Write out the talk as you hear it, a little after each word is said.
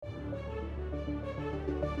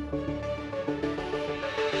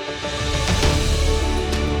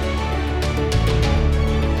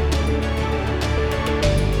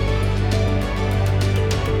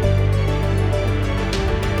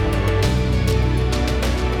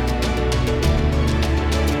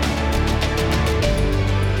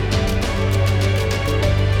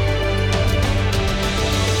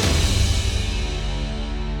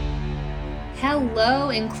Hello,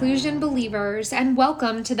 inclusion believers, and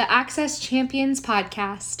welcome to the Access Champions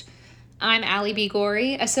podcast. I'm Allie B.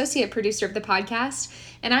 Gorey, associate producer of the podcast,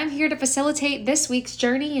 and I'm here to facilitate this week's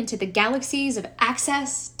journey into the galaxies of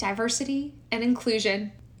access, diversity, and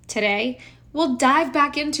inclusion. Today, we'll dive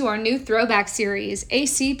back into our new throwback series,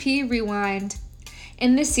 ACP Rewind.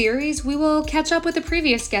 In this series, we will catch up with the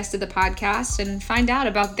previous guest of the podcast and find out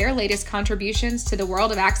about their latest contributions to the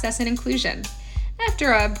world of access and inclusion.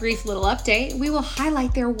 After a brief little update, we will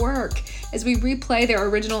highlight their work as we replay their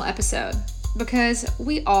original episode, because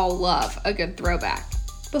we all love a good throwback.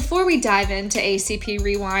 Before we dive into ACP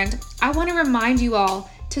Rewind, I want to remind you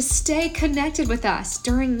all to stay connected with us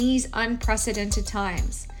during these unprecedented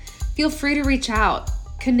times. Feel free to reach out,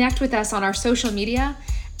 connect with us on our social media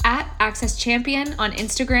at Access Champion on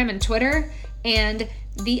Instagram and Twitter, and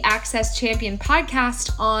the Access Champion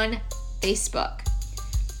Podcast on Facebook.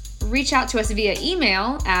 Reach out to us via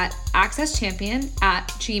email at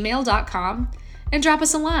accesschampion@gmail.com and drop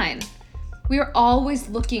us a line. We are always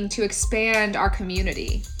looking to expand our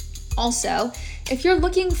community. Also, if you're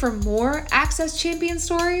looking for more Access Champion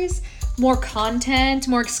stories, more content,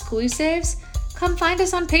 more exclusives, come find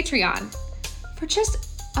us on Patreon. For just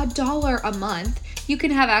 $1 a month, you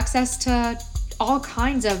can have access to all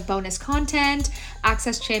kinds of bonus content,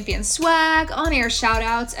 Access Champion swag, on-air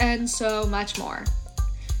shoutouts, and so much more.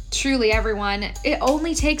 Truly, everyone, it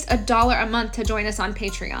only takes $1 a month to join us on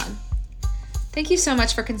Patreon. Thank you so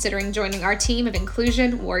much for considering joining our team of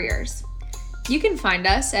inclusion warriors. You can find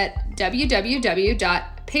us at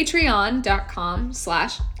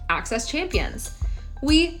www.patreon.com/accesschampions.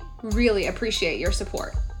 We really appreciate your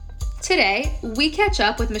support. Today, we catch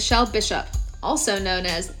up with Michelle Bishop, also known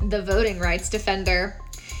as the Voting Rights Defender.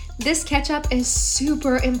 This catch-up is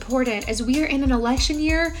super important as we are in an election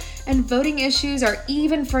year and voting issues are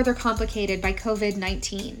even further complicated by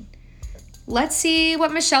COVID-19. Let's see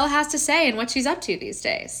what Michelle has to say and what she's up to these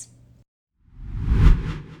days.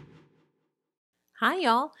 Hi,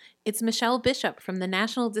 y'all. It's Michelle Bishop from the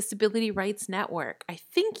National Disability Rights Network. I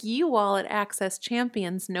think you all at Access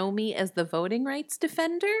Champions know me as the Voting Rights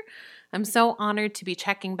Defender. I'm so honored to be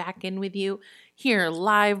checking back in with you here,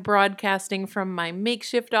 live broadcasting from my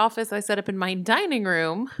makeshift office I set up in my dining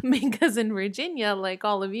room because in Virginia, like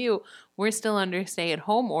all of you, we're still under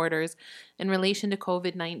stay-at-home orders in relation to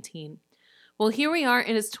COVID-19. Well, here we are,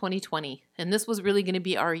 and it's 2020, and this was really going to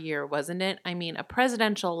be our year, wasn't it? I mean, a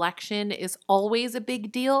presidential election is always a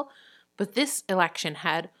big deal, but this election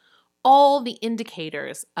had all the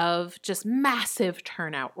indicators of just massive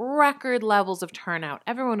turnout, record levels of turnout.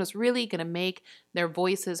 Everyone was really going to make their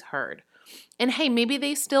voices heard. And hey, maybe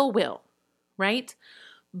they still will, right?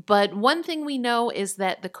 But one thing we know is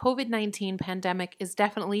that the COVID-19 pandemic is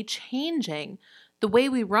definitely changing the way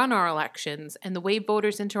we run our elections and the way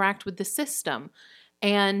voters interact with the system.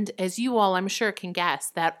 And as you all, I'm sure, can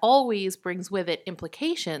guess, that always brings with it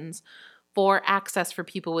implications for access for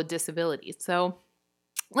people with disabilities. So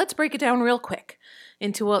let's break it down real quick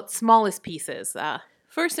into its smallest pieces.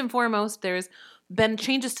 First and foremost, there's been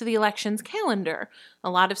changes to the elections calendar.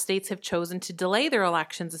 A lot of states have chosen to delay their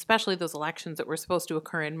elections, especially those elections that were supposed to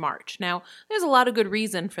occur in March. Now, there's a lot of good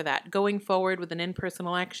reason for that. Going forward with an in-person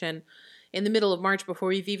election in the middle of March before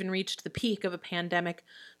we've even reached the peak of a pandemic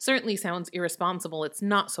certainly sounds irresponsible. It's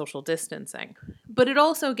not social distancing. But it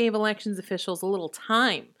also gave elections officials a little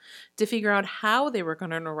time to figure out how they were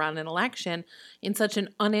going to run an election in such an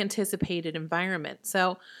unanticipated environment.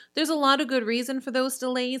 So there's a lot of good reason for those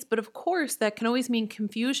delays, but of course that can always mean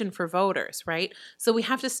confusion for voters, right? So we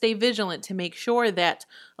have to stay vigilant to make sure that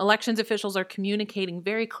elections officials are communicating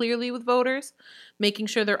very clearly with voters, making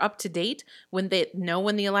sure they're up to date when they know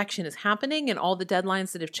when the election is happening and all the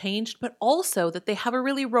deadlines that have changed, but also that they have a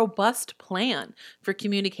really robust plan for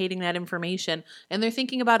communicating that information. And they're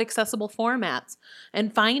thinking about accessible formats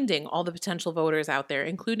and finding all the potential voters out there,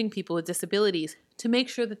 including people with disabilities, to make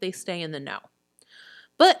sure that they stay in the know.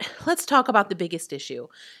 But let's talk about the biggest issue,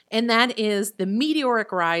 and that is the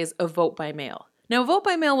meteoric rise of vote by mail. Now, vote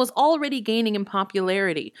by mail was already gaining in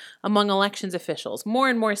popularity among elections officials. More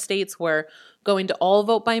and more states were going to all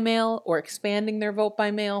vote by mail or expanding their vote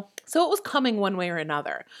by mail. So it was coming one way or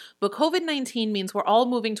another. But COVID-19 means we're all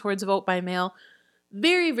moving towards vote by mail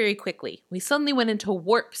very, very quickly. We suddenly went into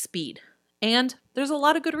warp speed. And there's a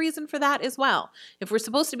lot of good reason for that as well. If we're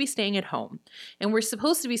supposed to be staying at home and we're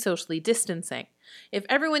supposed to be socially distancing, if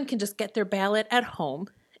everyone can just get their ballot at home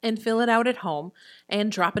and fill it out at home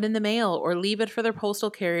and drop it in the mail or leave it for their postal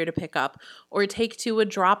carrier to pick up or take to a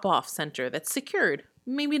drop-off center that's secured,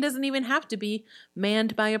 maybe it doesn't even have to be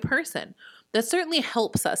manned by a person. That certainly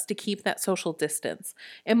helps us to keep that social distance.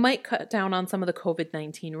 It might cut down on some of the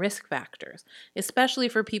COVID-19 risk factors, especially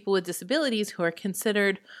for people with disabilities who are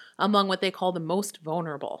considered among what they call the most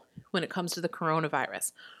vulnerable when it comes to the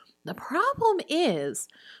coronavirus. The problem is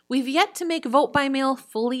we've yet to make vote by mail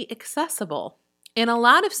fully accessible. And a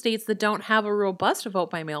lot of states that don't have a robust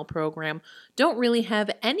vote by mail program don't really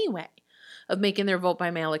have any way of making their vote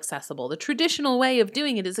by mail accessible. The traditional way of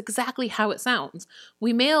doing it is exactly how it sounds.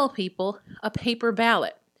 We mail people a paper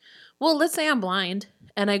ballot. Well, let's say I'm blind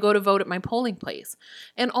and I go to vote at my polling place,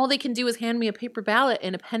 and all they can do is hand me a paper ballot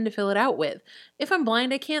and a pen to fill it out with. If I'm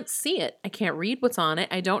blind, I can't see it. I can't read what's on it.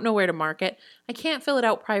 I don't know where to mark it. I can't fill it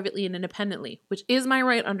out privately and independently, which is my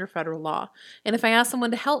right under federal law. And if I ask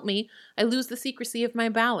someone to help me, I lose the secrecy of my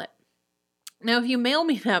ballot. Now, if you mail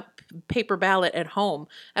me that paper ballot at home,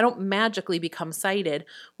 I don't magically become sighted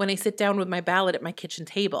when I sit down with my ballot at my kitchen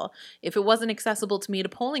table. If it wasn't accessible to me at a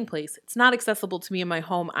polling place, it's not accessible to me in my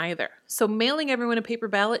home either. So mailing everyone a paper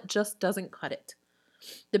ballot just doesn't cut it.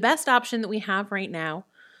 The best option that we have right now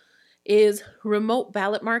is remote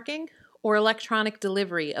ballot marking or electronic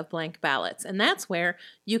delivery of blank ballots. And that's where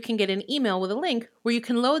you can get an email with a link where you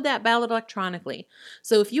can load that ballot electronically.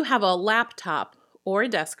 So if you have a laptop or a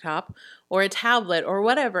desktop or a tablet or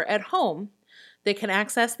whatever at home that can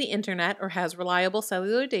access the internet or has reliable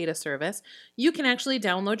cellular data service, you can actually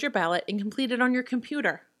download your ballot and complete it on your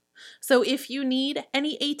computer. So if you need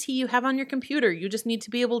any AT you have on your computer, you just need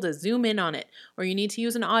to be able to zoom in on it, or you need to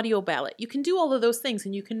use an audio ballot. You can do all of those things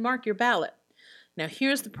and you can mark your ballot. Now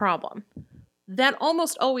here's the problem. That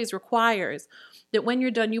almost always requires that when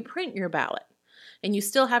you're done, you print your ballot, and you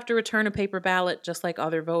still have to return a paper ballot just like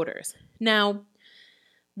other voters. Now,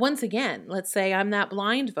 once again, let's say I'm that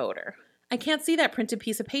blind voter. I can't see that printed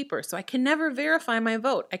piece of paper, so I can never verify my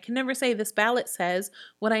vote. I can never say this ballot says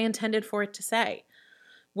what I intended for it to say.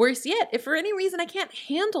 Worse yet, if for any reason I can't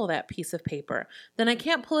handle that piece of paper, then I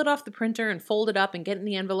can't pull it off the printer and fold it up and get in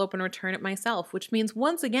the envelope and return it myself, which means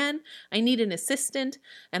once again, I need an assistant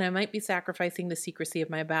and I might be sacrificing the secrecy of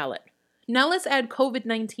my ballot. Now let's add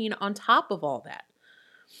COVID-19 on top of all that.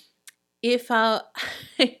 If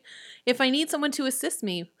I need someone to assist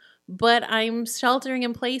me, but I'm sheltering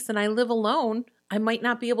in place and I live alone, I might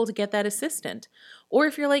not be able to get that assistant. Or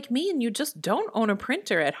if you're like me and you just don't own a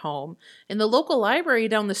printer at home and the local library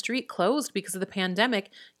down the street closed because of the pandemic,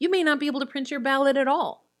 you may not be able to print your ballot at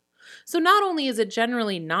all. So not only is it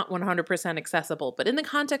generally not 100% accessible, but in the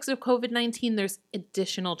context of COVID-19, there's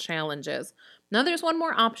additional challenges. Now there's one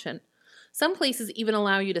more option. Some places even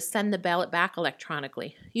allow you to send the ballot back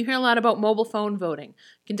electronically. You hear a lot about mobile phone voting.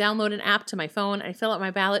 You can download an app to my phone, I fill out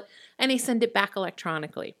my ballot, and I send it back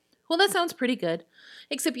electronically. Well, that sounds pretty good,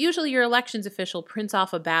 except usually your elections official prints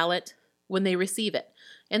off a ballot when they receive it,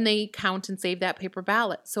 and they count and save that paper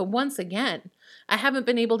ballot. So once again, I haven't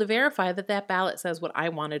been able to verify that that ballot says what I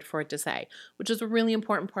wanted for it to say, which is a really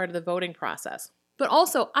important part of the voting process. But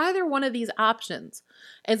also, either one of these options,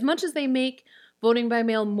 as much as they make voting by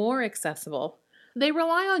mail more accessible, they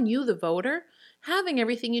rely on you, the voter, having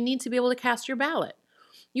everything you need to be able to cast your ballot.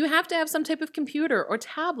 You have to have some type of computer or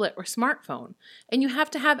tablet or smartphone, and you have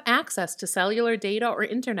to have access to cellular data or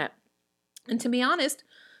internet. And to be honest,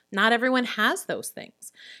 not everyone has those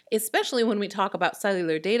things, especially when we talk about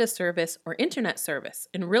cellular data service or internet service.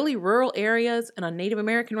 In really rural areas and on Native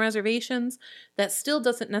American reservations, that still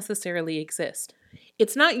doesn't necessarily exist.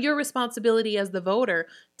 It's not your responsibility as the voter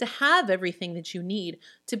to have everything that you need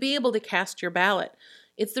to be able to cast your ballot.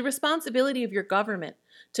 It's the responsibility of your government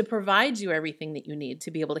to provide you everything that you need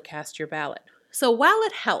to be able to cast your ballot. So while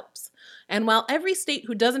it helps, and while every state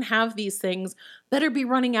who doesn't have these things better be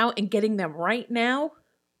running out and getting them right now,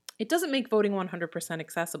 it doesn't make voting 100%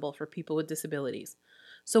 accessible for people with disabilities.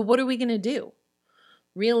 So what are we going to do?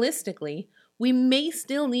 Realistically, we may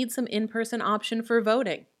still need some in-person option for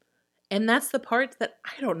voting. And that's the part that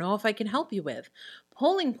I don't know if I can help you with.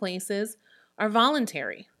 Polling places are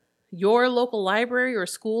voluntary. Your local library or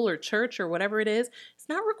school or church or whatever it is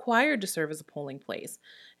not required to serve as a polling place.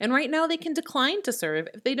 And right now they can decline to serve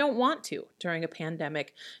if they don't want to during a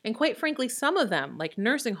pandemic. And quite frankly, some of them, like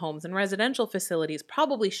nursing homes and residential facilities,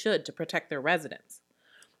 probably should to protect their residents.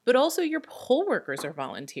 But also your poll workers are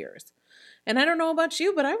volunteers. And I don't know about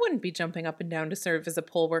you, but I wouldn't be jumping up and down to serve as a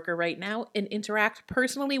poll worker right now and interact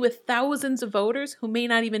personally with thousands of voters who may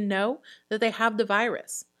not even know that they have the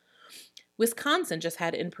virus. Wisconsin just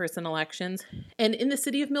had in-person elections, and in the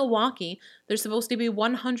city of Milwaukee, there's supposed to be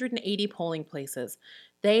 180 polling places.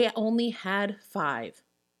 They only had 5.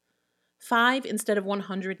 5 instead of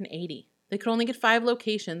 180. They could only get 5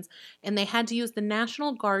 locations, and they had to use the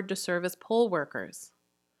National Guard to serve as poll workers.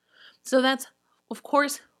 So that's, of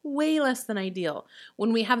course, way less than ideal.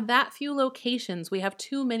 When we have that few locations, we have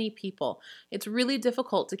too many people. It's really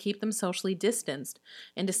difficult to keep them socially distanced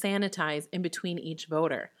and to sanitize in between each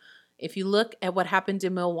voter. If you look at what happened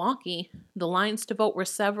in Milwaukee, the lines to vote were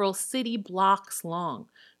several city blocks long.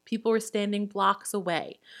 People were standing blocks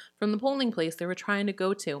away from the polling place they were trying to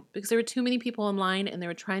go to because there were too many people in line and they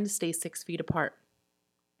were trying to stay 6 feet apart.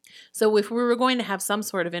 So if we were going to have some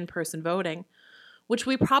sort of in-person voting, which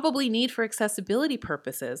we probably need for accessibility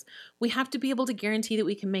purposes, we have to be able to guarantee that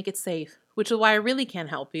we can make it safe, which is why I really can't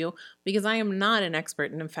help you, because I am not an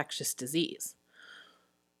expert in infectious disease.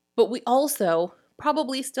 But we also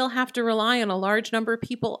probably still have to rely on a large number of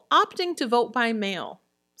people opting to vote by mail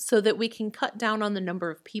so that we can cut down on the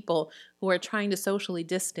number of people who are trying to socially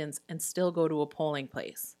distance and still go to a polling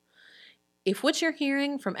place. If what you're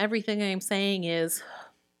hearing from everything I'm saying is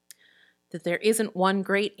that there isn't one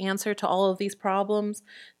great answer to all of these problems,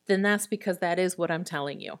 then that's because that is what I'm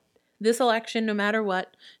telling you. This election, no matter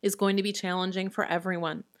what, is going to be challenging for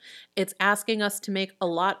everyone. It's asking us to make a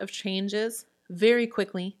lot of changes very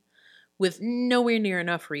quickly with nowhere near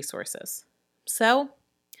enough resources. So,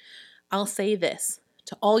 I'll say this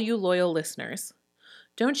to all you loyal listeners.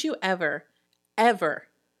 Don't you ever, ever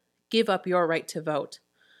give up your right to vote.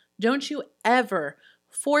 Don't you ever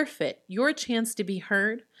forfeit your chance to be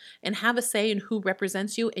heard and have a say in who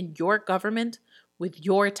represents you in your government with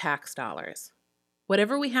your tax dollars.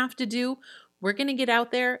 Whatever we have to do, we're going to get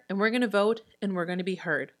out there and we're going to vote and we're going to be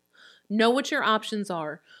heard. Know what your options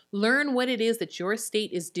are. Learn what it is that your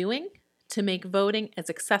state is doing to make voting as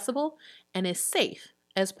accessible and as safe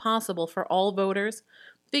as possible for all voters.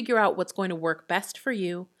 Figure out what's going to work best for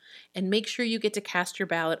you and make sure you get to cast your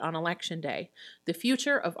ballot on Election Day. The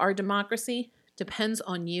future of our democracy depends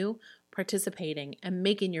on you participating and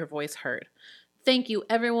making your voice heard. Thank you,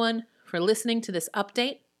 everyone, for listening to this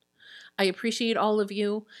update. I appreciate all of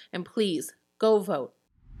you, and please go vote.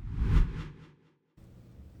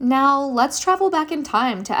 Now, let's travel back in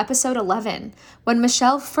time to episode 11, when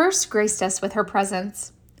Michelle first graced us with her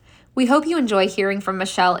presence. We hope you enjoy hearing from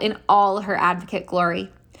Michelle in all her advocate glory.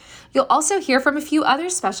 You'll also hear from a few other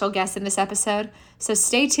special guests in this episode, so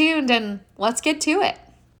stay tuned and let's get to it.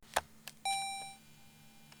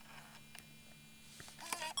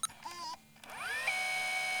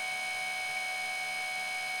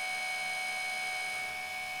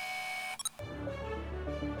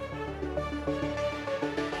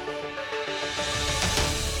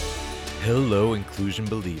 Hello, inclusion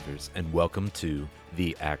believers, and welcome to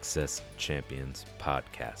the Access Champions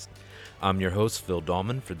podcast. I'm your host, Phil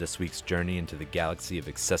Dahlman, for this week's journey into the galaxy of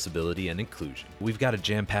accessibility and inclusion. We've got a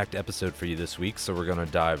jam-packed episode for you this week, so we're going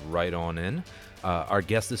to dive right on in. Our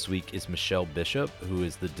guest this week is Michelle Bishop, who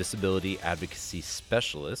is the Disability Advocacy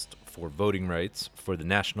Specialist for Voting Rights for the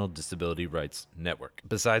National Disability Rights Network.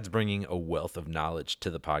 Besides bringing a wealth of knowledge to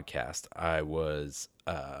the podcast, I was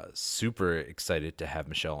super excited to have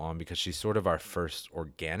Michelle on because she's sort of our first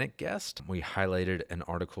organic guest. We highlighted an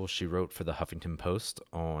article she wrote for the Huffington Post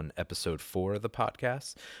on episode 4 of the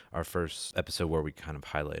podcast, our first episode where we kind of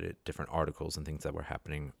highlighted different articles and things that were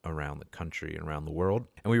happening around the country and around the world.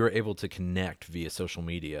 And we were able to connect via social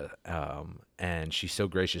media. And she so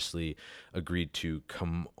graciously agreed to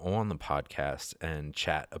come on the podcast and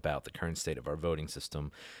chat about the current state of our voting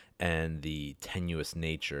system and the tenuous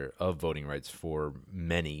nature of voting rights for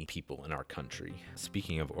many people in our country.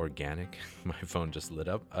 Speaking of organic, my phone just lit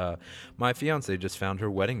up. My fiance just found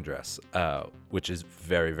her wedding dress, which is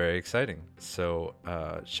very, very exciting. So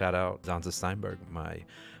shout out Zanza Steinberg, my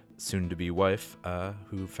soon-to-be wife,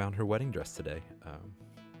 who found her wedding dress today.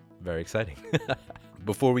 Very exciting.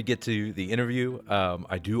 Before we get to the interview,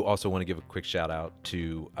 I do also want to give a quick shout out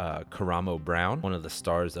to Karamo Brown, one of the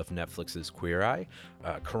stars of Netflix's Queer Eye.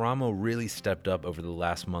 Karamo really stepped up over the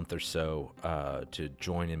last month or so to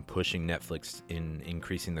join in pushing Netflix in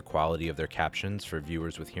increasing the quality of their captions for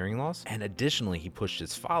viewers with hearing loss. And additionally, he pushed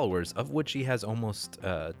his followers, of which he has almost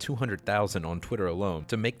 200,000 on Twitter alone,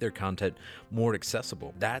 to make their content more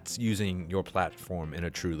accessible. That's using your platform in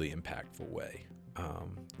a truly impactful way.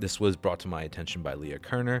 This was brought to my attention by Leah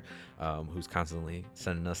Kerner, who's constantly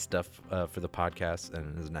sending us stuff for the podcast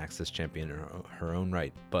and is an Access champion in her own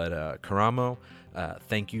right. But Karamo,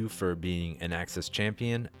 thank you for being an Access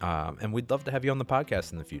champion, and we'd love to have you on the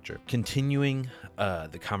podcast in the future. Continuing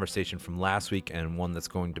the conversation from last week and one that's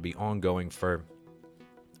going to be ongoing for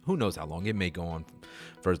who knows how long. It may go on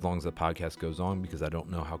for as long as the podcast goes on, because I don't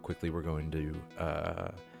know how quickly we're going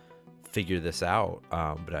to figure this out,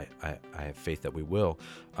 but I have faith that we will.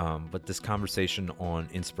 But this conversation on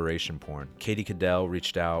inspiration porn. Katie Cadell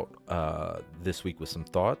reached out this week with some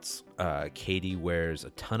thoughts. Katie wears a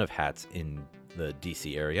ton of hats in the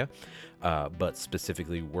DC area, but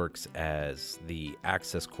specifically works as the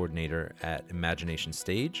access coordinator at Imagination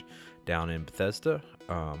Stage down in Bethesda,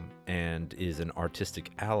 and is an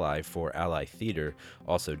artistic ally for Ally Theater,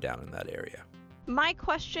 also down in that area. My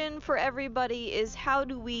question for everybody is, how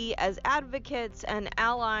do we as advocates and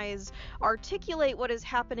allies articulate what is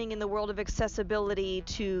happening in the world of accessibility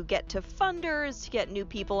to get to funders, to get new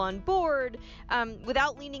people on board,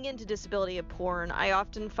 without leaning into disability porn? I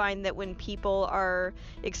often find that when people are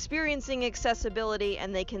experiencing accessibility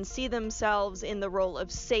and they can see themselves in the role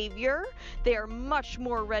of savior, they are much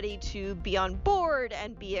more ready to be on board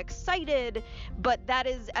and be excited, but that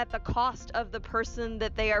is at the cost of the person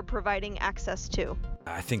that they are providing access to.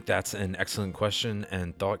 I think that's an excellent question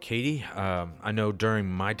and thought, Katie. I know during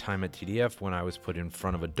my time at TDF, when I was put in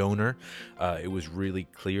front of a donor, it was really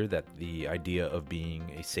clear that the idea of being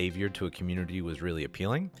a savior to a community was really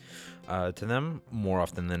appealing to them more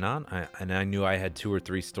often than not. I knew I had 2 or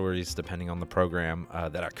 3 stories, depending on the program,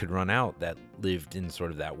 that I could run out that lived in sort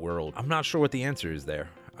of that world. I'm not sure what the answer is there,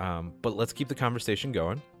 but let's keep the conversation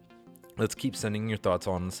going. Let's keep sending your thoughts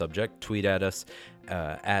on the subject. Tweet at us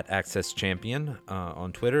at Access Champion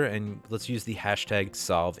on Twitter, and let's use the hashtag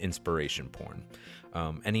 #SolveInspirationPorn.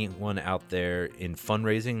 Anyone out there in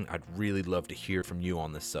fundraising, I'd really love to hear from you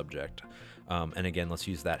on this subject. And again, let's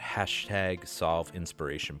use that hashtag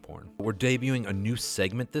 #SolveInspirationPorn. We're debuting a new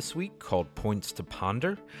segment this week called Points to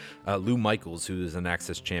Ponder. Lou Michaels, who is an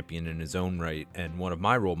Access champion in his own right and one of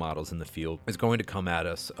my role models in the field, is going to come at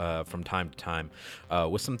us from time to time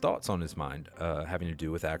with some thoughts on his mind having to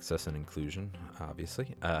do with access and inclusion,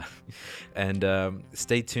 obviously. And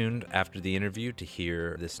stay tuned after the interview to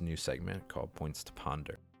hear this new segment called Points to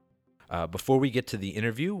Ponder. Before we get to the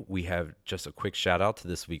interview, we have just a quick shout out to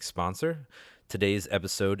this week's sponsor. Today's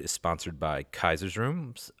episode is sponsored by Kaiser's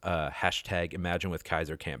Room's hashtag Imagine with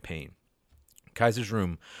Kaiser campaign. Kaiser's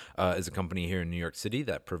Room is a company here in New York City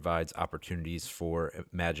that provides opportunities for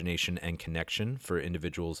imagination and connection for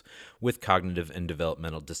individuals with cognitive and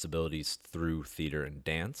developmental disabilities through theater and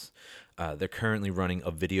dance. They're currently running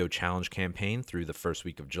a video challenge campaign through the first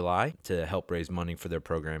week of July to help raise money for their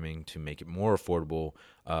programming to make it more affordable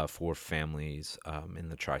for families in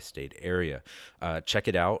the tri-state area. Check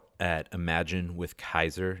it out at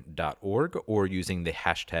imaginewithkaiser.org or using the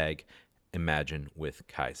hashtag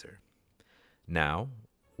ImagineWithKaiser. Now,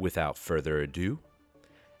 without further ado,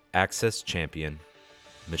 Access Champion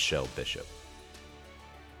Michelle Bishop.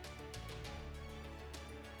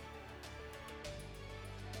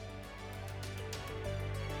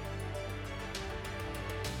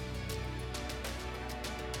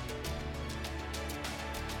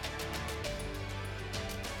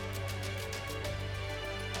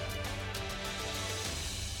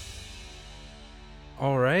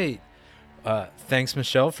 All right. Thanks,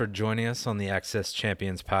 Michelle, for joining us on the Access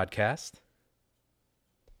Champions podcast.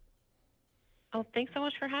 Oh, thanks so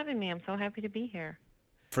much for having me. I'm so happy to be here.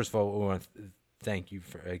 First of all, we want to thank you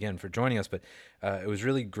for joining us, but it was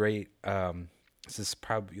really great. This is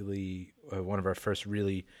probably one of our first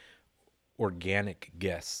really organic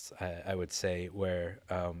guests, I would say, where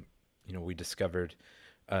we discovered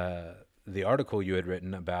the article you had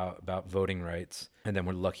written about voting rights, and then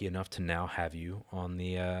we're lucky enough to now have you on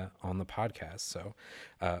the podcast. So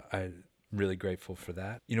I'm really grateful for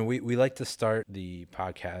that. We like to start the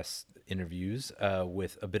podcast interviews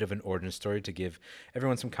with a bit of an origin story to give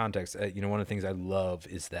everyone some context. One of the things I love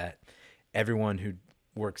is that everyone who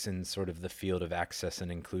works in sort of the field of access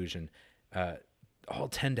and inclusion all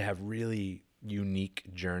tend to have really unique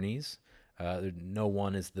journeys. No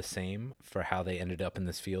one is the same for how they ended up in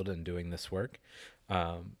this field and doing this work.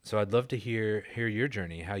 So I'd love to hear your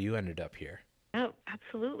journey, how you ended up here. Oh,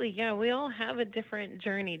 absolutely. Yeah, we all have a different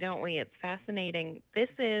journey, don't we? It's fascinating. This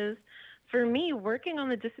is, for me, working on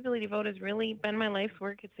the disability vote has really been my life's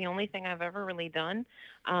work. It's the only thing I've ever really done.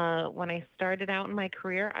 When I started out in my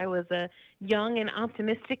career, I was a young and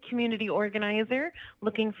optimistic community organizer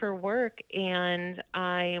looking for work, and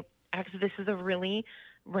this is a really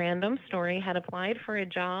random story, had applied for a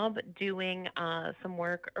job doing some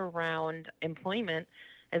work around employment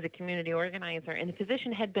as a community organizer, and the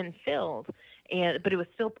position had been filled, but it was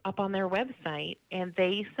still up on their website, and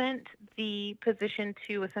they sent the position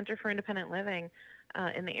to a Center for Independent Living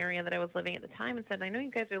in the area that I was living at the time and said, I know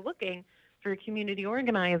you guys are looking. for a community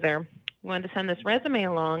organizer. Wanted to send this resume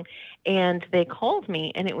along, and they called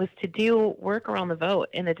me, and it was to do work around the vote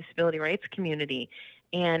in the disability rights community.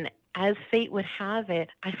 And as fate would have it,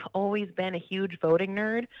 I've always been a huge voting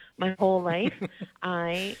nerd my whole life.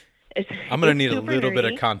 I I'm going to it's need a super little bit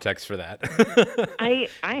of nerdy. context for that. I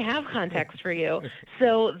have context for you.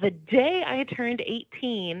 So the day I turned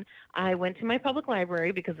 18, I went to my public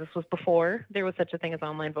library because this was before there was such a thing as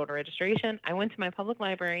online voter registration. I went to my public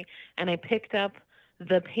library and I picked up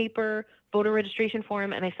the paper voter registration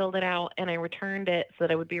form and I filled it out and I returned it so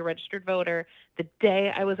that I would be a registered voter the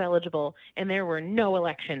day I was eligible. And there were no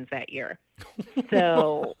elections that year.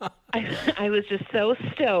 So I was just so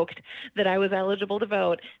stoked that I was eligible to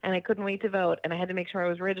vote and I couldn't wait to vote. And I had to make sure I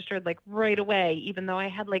was registered like right away, even though I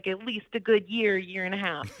had like at least a good year and a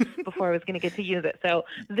half before I was going to get to use it. So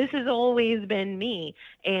this has always been me.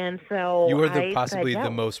 And so You are I said, possibly yeah. the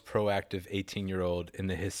most proactive 18-year-old in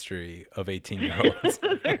the history of 18-year-olds.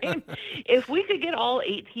 Right. If we could get all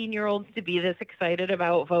 18-year-olds to be this excited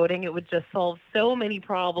about voting, it would just solve so many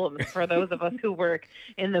problems for those of us who work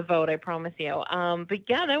in the vote, I promise you. But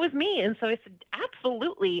yeah, that was me. And so I said,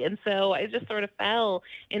 absolutely. And so I just sort of fell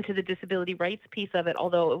into the disability rights piece of it,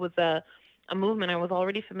 although it was a movement I was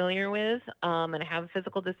already familiar with, and I have a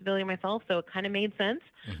physical disability myself, so it kind of made sense,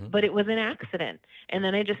 but it was an accident. And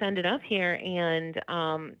then I just ended up here and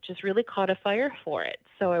just really caught a fire for it.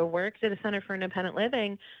 So I worked at a Center for Independent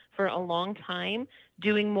Living for a long time,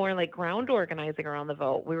 doing more like ground organizing around the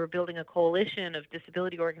vote. We were building a coalition of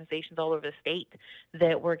disability organizations all over the state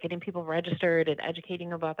that were getting people registered and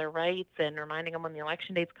educating about their rights and reminding them when the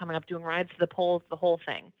election date's coming up, doing rides to the polls, the whole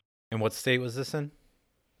thing. And what state was this in?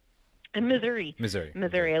 In Missouri.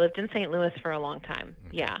 Missouri. I lived in St. Louis for a long time.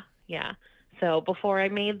 Okay. Yeah. So before I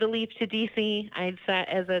made the leap to DC, I'd sat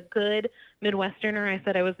as a good Midwesterner. I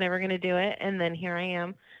said I was never going to do it, and then here I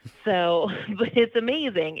am. So, but it's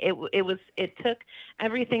amazing. It took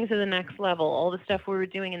everything to the next level. All the stuff we were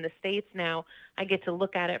doing in the States now, I get to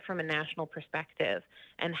look at it from a national perspective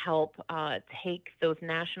and help take those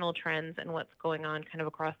national trends and what's going on kind of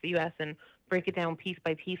across the U.S. and break it down piece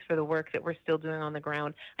by piece for the work that we're still doing on the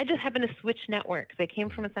ground. I just happen to switch networks. I came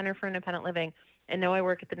from a Center for Independent Living, and now I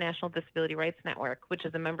work at the National Disability Rights Network, which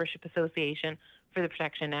is a membership association for the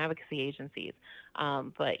protection and advocacy agencies.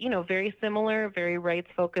 But, very similar, very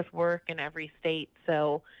rights-focused work in every state.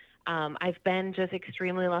 So I've been just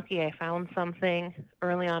extremely lucky. I found something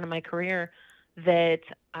early on in my career that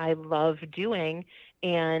I love doing,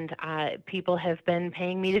 and people have been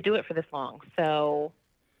paying me to do it for this long. So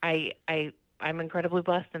I'm incredibly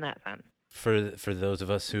blessed in that sense. For those of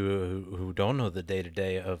us who don't know the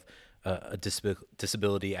day-to-day of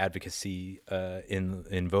disability advocacy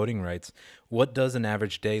in voting rights, what does an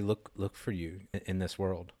average day look for you in this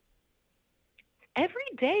world? Every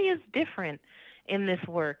day is different in this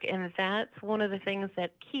work, and that's one of the things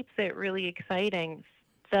that keeps it really exciting.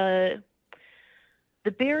 The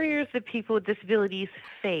barriers that people with disabilities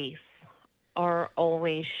face are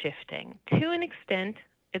always shifting. To an extent,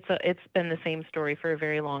 it's been the same story for a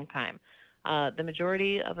very long time. The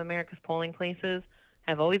majority of America's polling places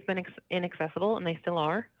have always been inaccessible, and they still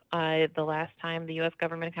are. The last time the U.S.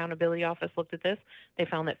 Government Accountability Office looked at this, they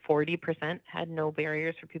found that 40% had no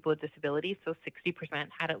barriers for people with disabilities, so 60%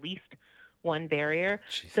 had at least one barrier.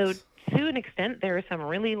 Jesus. So to an extent, there are some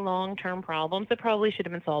really long-term problems that probably should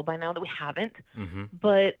have been solved by now that we haven't.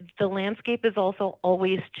 But the landscape is also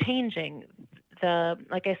always changing.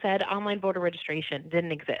 Like I said, online voter registration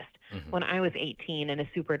didn't exist when I was 18 and a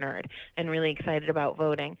super nerd and really excited about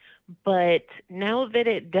voting. But now that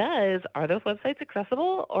it does, are those websites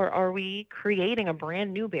accessible, or are we creating a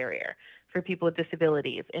brand new barrier for people with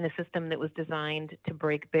disabilities in a system that was designed to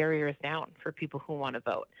break barriers down for people who want to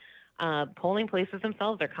vote? Polling places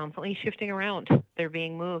themselves are constantly shifting around. They're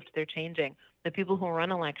being moved. They're changing. The people who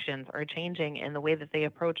run elections are changing, and the way that they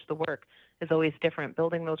approach the work is always different.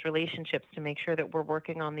 Building those relationships to make sure that we're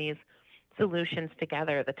working on these solutions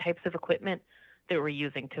together, the types of equipment that we're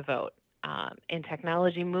using to vote. And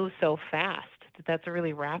technology moves so fast that that's a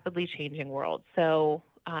really rapidly changing world. So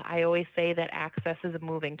I always say that access is a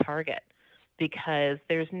moving target because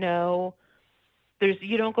you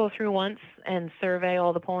don't go through once and survey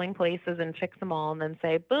all the polling places and fix them all and then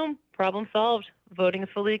say, boom, problem solved. Voting is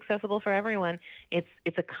fully accessible for everyone.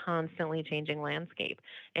 It's a constantly changing landscape.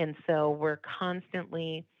 And so we're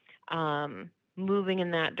constantly moving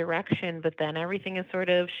in that direction, but then everything is sort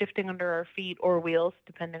of shifting under our feet or wheels,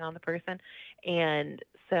 depending on the person. And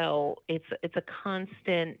so there's a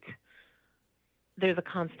constant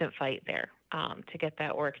fight there to get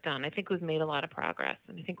that work done. I think we've made a lot of progress,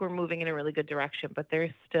 and I think we're moving in a really good direction, but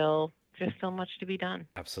there's still There's still much to be done.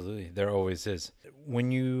 Absolutely. There always is.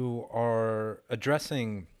 When you are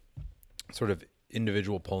addressing sort of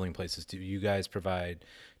individual polling places, do you guys provide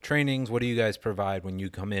trainings? What do you guys provide when you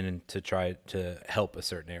come in and to try to help a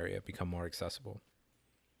certain area become more accessible?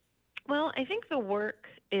 Well, I think the work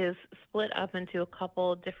is split up into a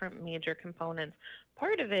couple different major components.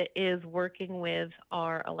 Part of it is working with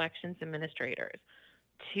our elections administrators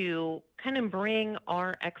to kind of bring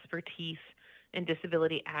our expertise in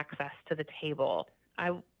disability access to the table.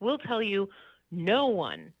 I will tell you, no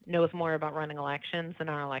one knows more about running elections than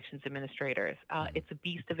our elections administrators. It's a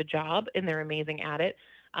beast of a job, and they're amazing at it.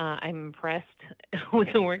 I'm impressed with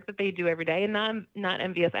the work that they do every day, and not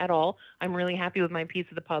envious at all. I'm really happy with my piece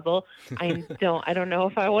of the puzzle. I don't know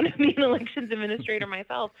if I want to be an elections administrator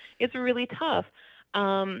myself. It's really tough,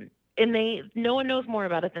 and no one knows more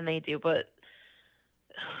about it than they do. But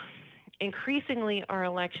increasingly, our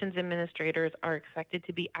elections administrators are expected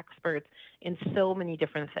to be experts in so many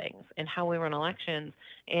different things, in how we run elections,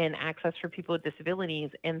 in access for people with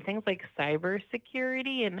disabilities, and things like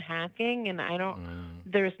cybersecurity and hacking. And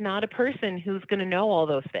there's not a person who's going to know all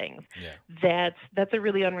those things. Yeah. That's a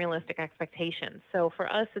really unrealistic expectation. So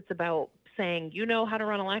for us, it's about saying, you know how to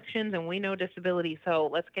run elections, and we know disability, so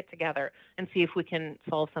let's get together and see if we can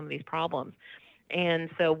solve some of these problems. And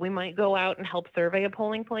so we might go out and help survey a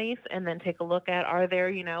polling place and then take a look at, are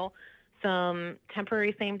there, some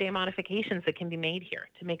temporary same day modifications that can be made here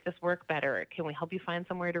to make this work better? Can we help you find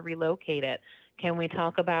somewhere to relocate it? Can we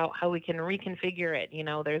talk about how we can reconfigure it?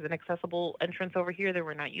 There's an accessible entrance over here that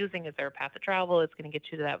we're not using. Is there a path of travel? It's going to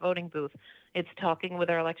get you to that voting booth. It's talking with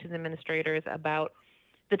our elections administrators about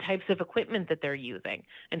the types of equipment that they're using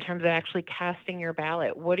in terms of actually casting your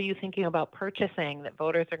ballot. What are you thinking about purchasing that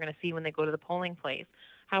voters are going to see when they go to the polling place?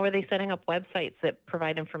 How are they setting up websites that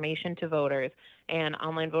provide information to voters and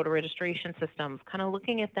online voter registration systems? Kind of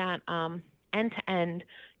looking at that end-to-end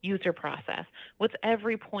user process. What's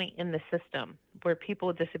every point in the system where people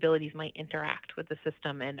with disabilities might interact with the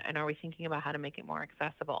system, and are we thinking about how to make it more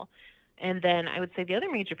accessible? And then I would say the other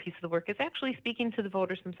major piece of the work is actually speaking to the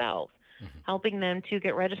voters themselves, helping them to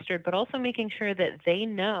get registered, but also making sure that they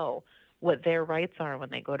know what their rights are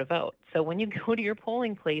when they go to vote. So when you go to your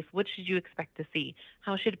polling place, what should you expect to see?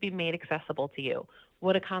 How should it be made accessible to you?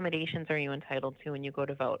 What accommodations are you entitled to when you go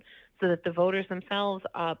to vote? So that the voters themselves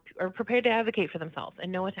are prepared to advocate for themselves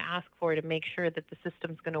and know what to ask for to make sure that the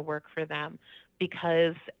system's going to work for them.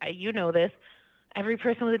 Because you know this, every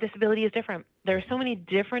person with a disability is different. There are so many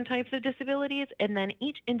different types of disabilities, and then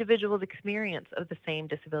each individual's experience of the same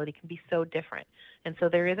disability can be so different. And so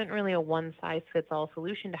there isn't really a one-size-fits-all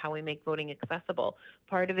solution to how we make voting accessible.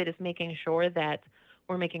 Part of it is making sure that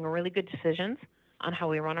we're making really good decisions on how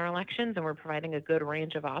we run our elections, and we're providing a good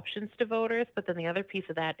range of options to voters. But then the other piece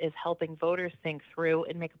of that is helping voters think through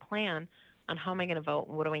and make a plan on how am I going to vote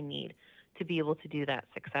and what do I need to be able to do that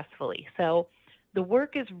successfully. So the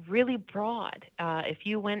work is really broad. If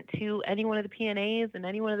you went to any one of the PNAs in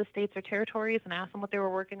any one of the states or territories and asked them what they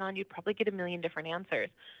were working on, you'd probably get a million different answers.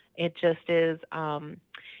 It just is,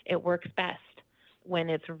 it works best when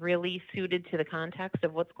it's really suited to the context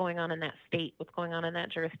of what's going on in that state, what's going on in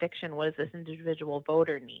that jurisdiction, what does this individual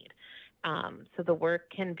voter need. So the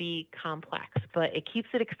work can be complex, but it keeps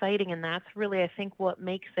it exciting, and that's really, I think, what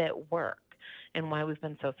makes it work and why we've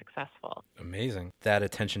been so successful. Amazing. That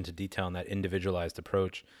attention to detail and that individualized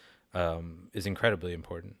approach is incredibly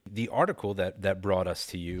important. The article that brought us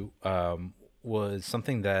to you was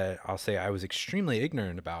something that I'll say I was extremely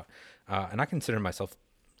ignorant about, and I consider myself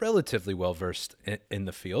relatively well versed in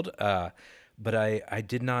the field, but I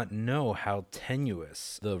did not know how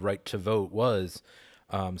tenuous the right to vote was,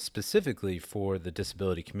 specifically for the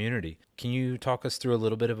disability community. Can you talk us through a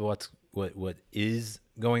little bit of what is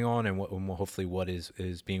going on and hopefully what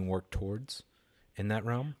is being worked towards in that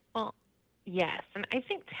realm? Well, yes, and I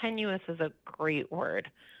think tenuous is a great word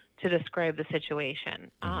to describe the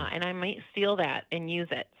situation, and I might steal that and use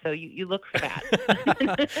it. So you look for that.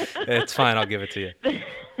 It's fine. I'll give it to you.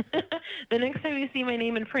 The next time you see my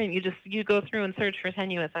name in print, you go through and search for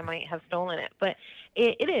tenuous. I might have stolen it, but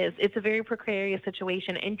it's a very precarious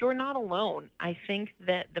situation, and you're not alone. I think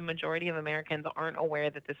that the majority of Americans aren't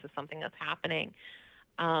aware that this is something that's happening,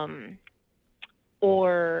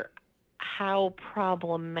 or how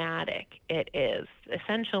problematic it is.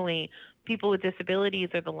 Essentially, people with disabilities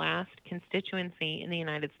are the last constituency in the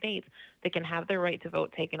United States that can have their right to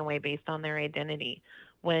vote taken away based on their identity.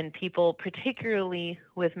 When people, particularly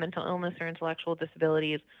with mental illness or intellectual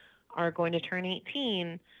disabilities, are going to turn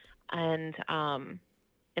 18 and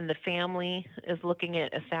the family is looking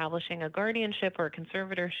at establishing a guardianship or a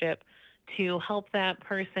conservatorship to help that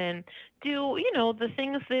person do, the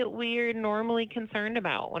things that we're normally concerned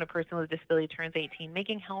about when a person with a disability turns 18,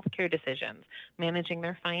 making healthcare decisions, managing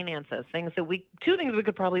their finances, two things we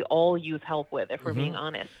could probably all use help with if we're being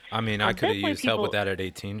honest. I mean, I could have That's why used help with people, that at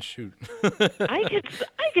 18. Shoot. I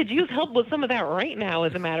could use help with some of that right now,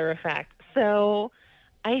 as a matter of fact. So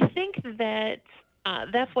I think that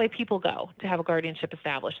that's why people go to have a guardianship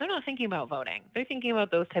established. They're not thinking about voting. They're thinking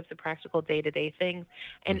about those types of practical day-to-day things.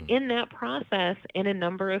 And in that process, in a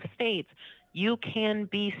number of states, you can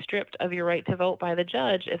be stripped of your right to vote by the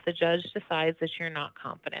judge if the judge decides that you're not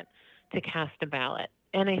competent to cast a ballot.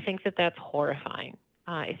 And I think that that's horrifying.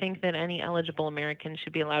 I think that any eligible American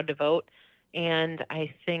should be allowed to vote. And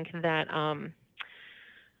I think that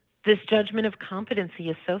this judgment of competency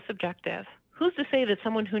is so subjective. Who's to say that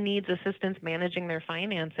someone who needs assistance managing their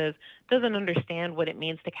finances doesn't understand what it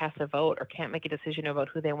means to cast a vote or can't make a decision about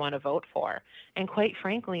who they want to vote for? And quite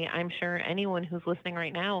frankly, I'm sure anyone who's listening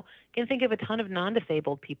right now can think of a ton of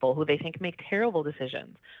non-disabled people who they think make terrible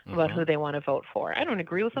decisions about who they want to vote for. I don't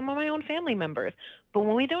agree with some of my own family members, but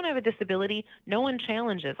when we don't have a disability, no one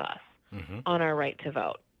challenges us on our right to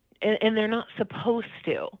vote. And they're not supposed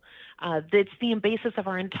to. It's the basis of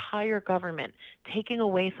our entire government. Taking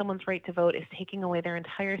away someone's right to vote is taking away their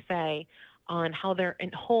entire say on how their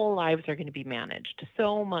whole lives are going to be managed.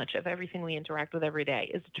 So much of everything we interact with every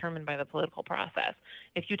day is determined by the political process.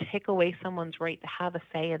 If you take away someone's right to have a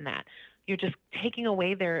say in that, you're just taking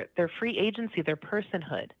away their free agency, their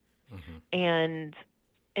personhood.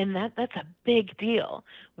 And that's a big deal.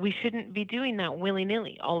 We shouldn't be doing that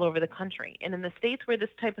willy-nilly all over the country. And in the states where this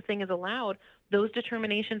type of thing is allowed, those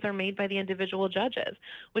determinations are made by the individual judges,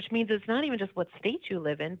 which means it's not even just what state you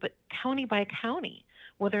live in, but county by county,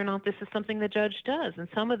 whether or not this is something the judge does. And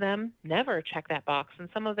some of them never check that box, and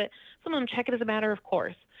some of them check it as a matter of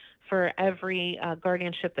course for every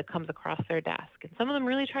guardianship that comes across their desk. And some of them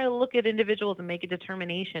really try to look at individuals and make a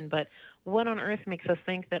determination, but what on earth makes us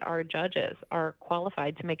think that our judges are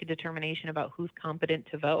qualified to make a determination about who's competent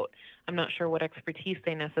to vote? I'm not sure what expertise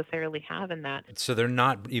they necessarily have in that. So they're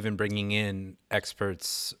not even bringing in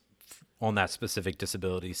experts on that specific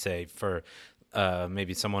disability, say for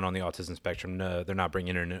maybe someone on the autism spectrum. No, they're not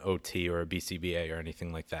bringing in an OT or a BCBA or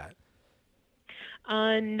anything like that.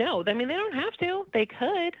 No, I mean, they don't have to. They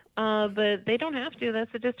could, but they don't have to.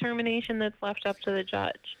 That's a determination that's left up to the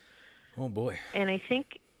judge. Oh, boy. And I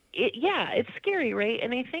think, it's scary, right?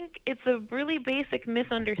 And I think it's a really basic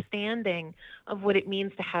misunderstanding of what it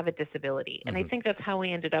means to have a disability. And I think that's how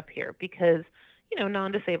we ended up here because,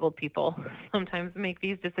 non-disabled people sometimes make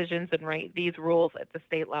these decisions and write these rules at the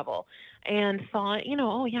state level and thought,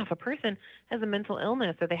 if a person has a mental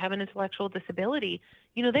illness or they have an intellectual disability,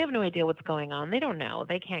 they have no idea what's going on. They don't know.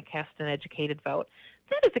 They can't cast an educated vote.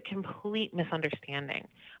 That is a complete misunderstanding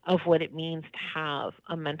of what it means to have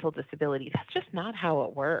a mental disability. That's just not how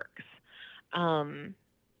it works.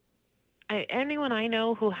 Anyone I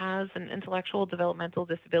know who has an intellectual developmental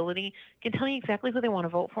disability can tell you exactly who they want to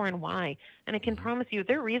vote for and why. And I can promise you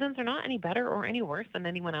their reasons are not any better or any worse than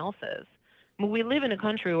anyone else's. We live in a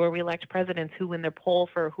country where we elect presidents who win their poll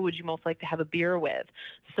for who would you most like to have a beer with.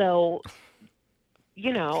 So,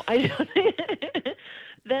 this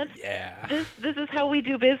is how we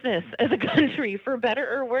do business as a country, for better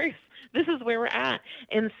or worse. This is where we're at.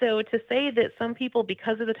 And so to say that some people,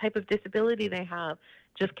 because of the type of disability they have,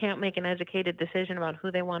 just can't make an educated decision about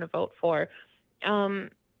who they want to vote for,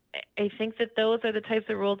 I think that those are the types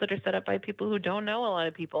of rules that are set up by people who don't know a lot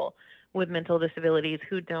of people with mental disabilities,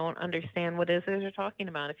 who don't understand what it is they're talking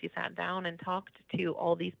about. If you sat down and talked to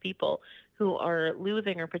all these people who are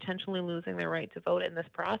losing or potentially losing their right to vote in this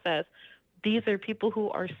process, these are people who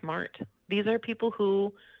are smart. These are people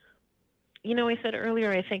who, I said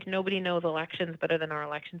earlier, I think nobody knows elections better than our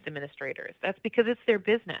elections administrators. That's because it's their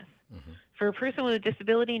business. For a person with a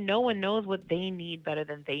disability, no one knows what they need better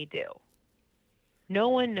than they do. No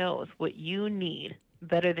one knows what you need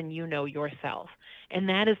better than you know yourself. And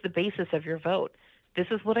that is the basis of your vote. This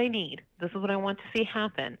is what I need. This is what I want to see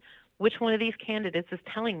happen. Which one of these candidates is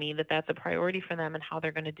telling me that that's a priority for them and how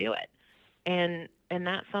they're going to do it? And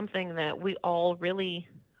that's something that we all really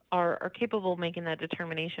are capable of making that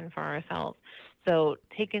determination for ourselves. So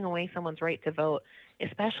taking away someone's right to vote,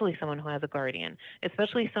 especially someone who has a guardian,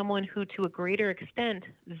 especially someone who to a greater extent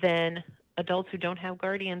than adults who don't have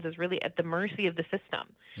guardians is really at the mercy of the system.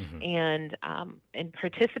 And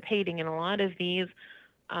participating in a lot of these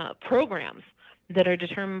programs that are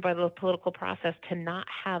determined by the political process to not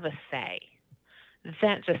have a say,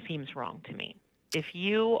 that just seems wrong to me. If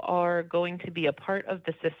you are going to be a part of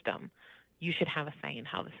the system, you should have a say in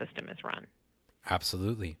how the system is run.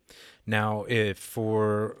 Absolutely. Now, if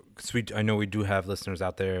for, 'cause I know we do have listeners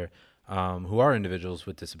out there who are individuals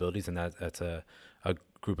with disabilities, and that's a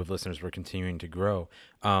group of listeners we're continuing to grow.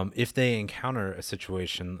 If they encounter a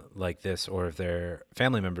situation like this, or if they're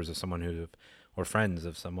family members of someone or friends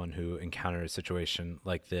of someone who encounter a situation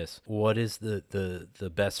like this, what is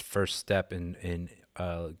the best first step in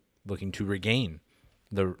looking to regain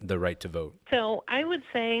the right to vote? So I would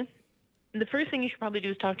say the first thing you should probably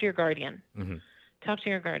do is talk to your guardian. Hmm. Talk to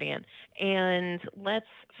your guardian. And let's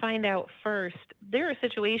find out first. There are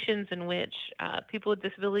situations in which people with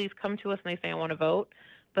disabilities come to us and they say, I want to vote,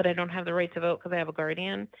 but I don't have the right to vote because I have a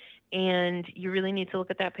guardian. And you really need to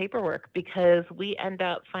look at that paperwork, because we end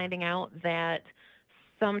up finding out that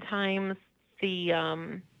sometimes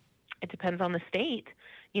it depends on the state.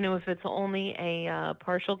 If it's only a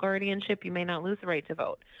partial guardianship, you may not lose the right to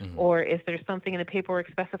vote. Hmm. Or if there's something in the paperwork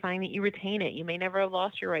specifying that you retain it, you may never have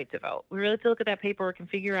lost your right to vote. We really have to look at that paperwork and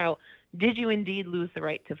figure out, did you indeed lose the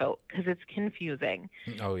right to vote? Because it's confusing.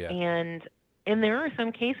 Oh, yeah. And there are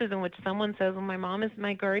some cases in which someone says, well, my mom is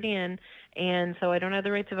my guardian, and so I don't have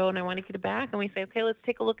the right to vote, and I want to get it back. And we say, okay, let's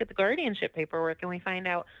take a look at the guardianship paperwork, and we find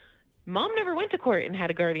out Mom never went to court and had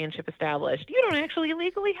a guardianship established. You don't actually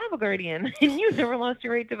legally have a guardian, and you never lost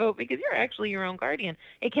your right to vote because you're actually your own guardian.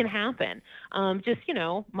 It can happen.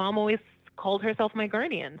 Mom always called herself my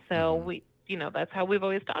guardian, so Hmm. that's how we've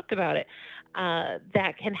always talked about it.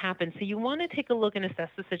 That can happen. So you want to take a look and assess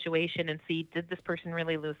the situation and see, did this person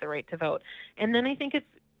really lose the right to vote? And then I think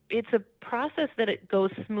it's a process that it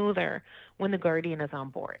goes smoother when the guardian is on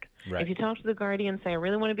board. Right. If you talk to the guardian, say, I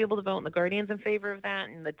really want to be able to vote, and the guardian's in favor of that,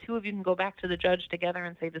 and the two of you can go back to the judge together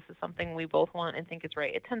and say, this is something we both want and think is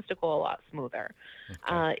right, it tends to go a lot smoother.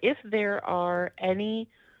 Okay. If there are any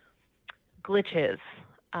glitches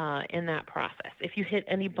in that process, if you hit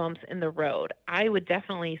any bumps in the road, I would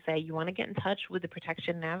definitely say you want to get in touch with the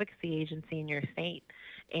protection and advocacy agency in your state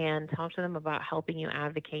and talk to them about helping you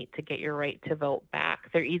advocate to get your right to vote back.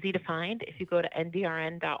 They're easy to find. If you go to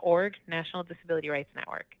ndrn.org, National Disability Rights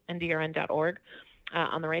Network, ndrn.org,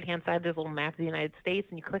 on the right-hand side, there's a little map of the United States,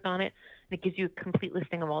 and you click on it, and it gives you a complete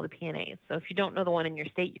listing of all the PNAs. So if you don't know the one in your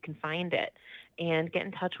state, you can find it and get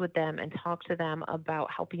in touch with them and talk to them about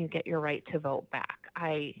helping you get your right to vote back.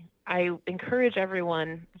 I encourage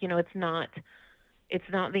everyone, it's not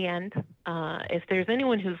the end. If there's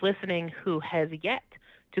anyone who's listening who has yet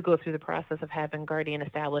to go through the process of having guardian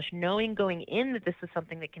established, knowing going in that this is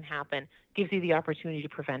something that can happen gives you the opportunity to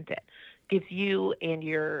prevent it, gives you and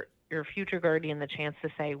your future guardian the chance to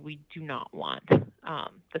say, we do not want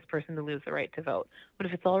this person to lose the right to vote. But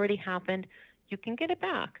if it's already happened, you can get it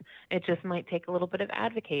back. It just might take a little bit of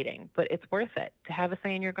advocating, but it's worth it. To have a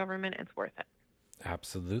say in your government, it's worth it.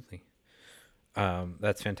 Absolutely.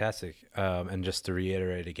 That's fantastic. And just to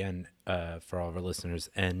reiterate again, for all of our listeners,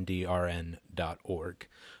 ndrn.org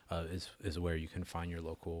is where you can find your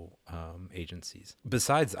local agencies.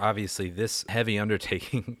 Besides, obviously, this heavy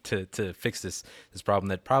undertaking to fix this problem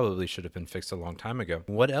that probably should have been fixed a long time ago,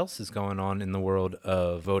 what else is going on in the world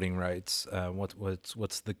of voting rights?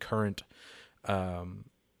 What's the current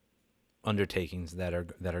undertakings that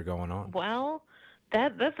are going on? Well,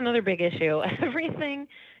 that's another big issue.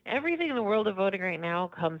 Everything in the world of voting right now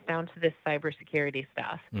comes down to this cybersecurity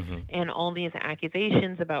stuff Mm-hmm. and all these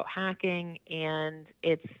accusations about hacking, and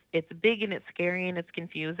it's big and it's scary and it's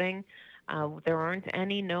confusing. There aren't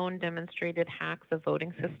any known demonstrated hacks of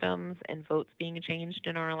voting systems and votes being changed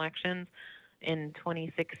in our elections. In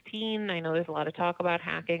 2016, I know there's a lot of talk about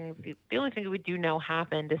hacking. The only thing that we do know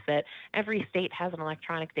happened is that every state has an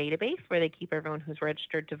electronic database where they keep everyone who's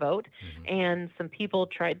registered to vote, Mm-hmm. and some people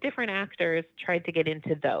different actors tried to get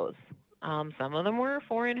into those. Some of them were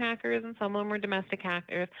foreign hackers and some of them were domestic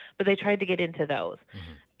hackers, but they tried to get into those.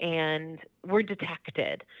 Mm-hmm. And were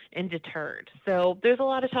detected and deterred. So there's a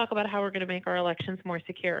lot of talk about how we're going to make our elections more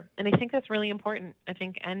secure. And I think that's really important. I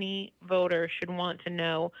think any voter should want to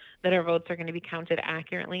know that our votes are going to be counted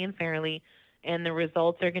accurately and fairly, and the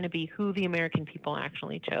results are going to be who the American people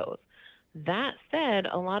actually chose. That said,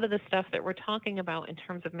 a lot of the stuff that we're talking about in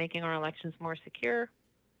terms of making our elections more secure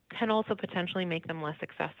can also potentially make them less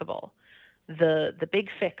accessible. The big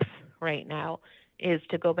fix right now is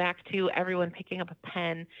to go back to everyone picking up a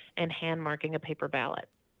pen and hand marking a paper ballot.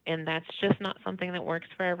 And that's just not something that works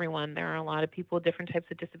for everyone. There are a lot of people with different types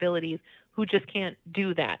of disabilities who just can't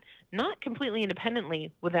do that, not completely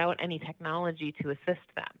independently without any technology to assist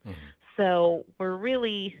them. Mm-hmm. So we're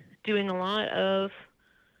really doing a lot of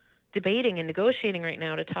debating and negotiating right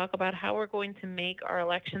now to talk about how we're going to make our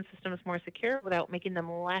election systems more secure without making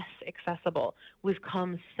them less accessible. We've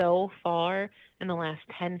come so far in the last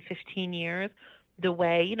 10, 15 years the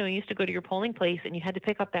way, you used to go to your polling place and you had to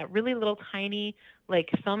pick up that really little tiny like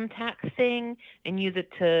thumbtack thing and use it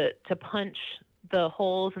to punch the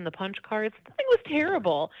holes in the punch cards. The thing was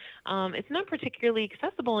terrible. It's not particularly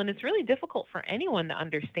accessible, and it's really difficult for anyone to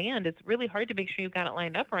understand. It's really hard to make sure you've got it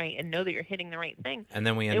lined up right and know that you're hitting the right thing. And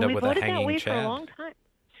then we end And up we with a voted that hanging way for a chad. long time.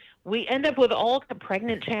 We end up with all the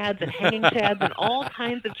pregnant chads and hanging chads and all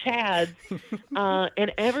kinds of chads,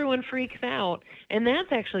 and everyone freaks out. And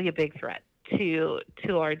that's actually a big threat to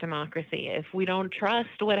our democracy. If we don't trust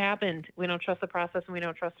what happened, we don't trust the process, and we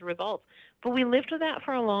don't trust the results. But we lived with that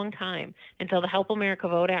for a long time until the Help America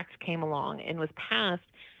Vote Act came along and was passed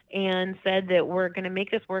and said that we're going to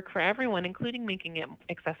make this work for everyone, including making it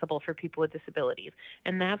accessible for people with disabilities.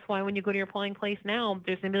 And that's why when you go to your polling place now,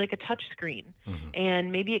 there's going to be like a touch screen.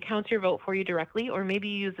 And maybe it counts your vote for you directly, or maybe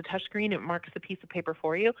you use the touch screen, it marks the piece of paper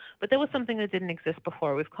for you. But that was something that didn't exist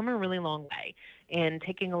before. We've come a really long way in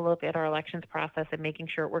taking a look at our elections process and making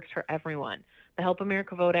sure it works for everyone. The Help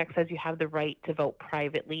America Vote Act says you have the right to vote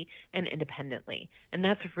privately and independently, and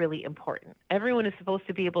that's really important. Everyone is supposed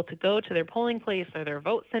to be able to go to their polling place or their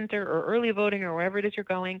vote center or early voting or wherever it is you're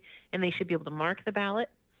going, and they should be able to mark the ballot.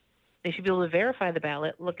 They should be able to verify the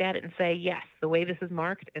ballot, look at it and say, yes, the way this is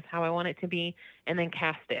marked is how I want it to be, and then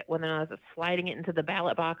cast it, whether or not it's sliding it into the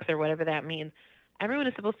ballot box or whatever that means. Everyone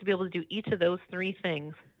is supposed to be able to do each of those three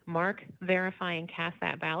things: mark, verify, and cast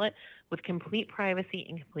that ballot with complete privacy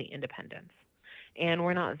and complete independence. And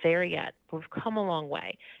we're not there yet. We've come a long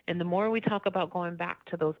way. And the more we talk about going back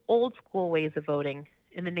to those old school ways of voting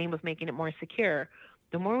in the name of making it more secure,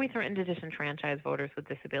 the more we threaten to disenfranchise voters with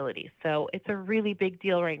disabilities. So it's a really big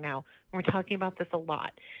deal right now. We're talking about this a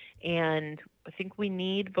lot. And I think we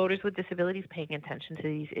need voters with disabilities paying attention to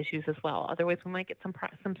these issues as well. Otherwise, we might get some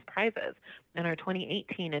surprises in our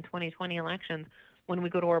 2018 and 2020 elections when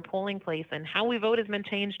we go to our polling place, and how we vote has been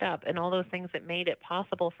changed up, and all those things that made it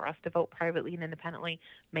possible for us to vote privately and independently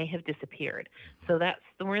may have disappeared. So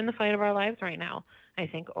we're in the fight of our lives right now, I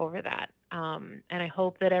think, over that. And I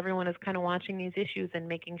hope that everyone is kind of watching these issues and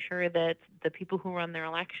making sure that the people who run their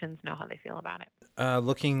elections know how they feel about it.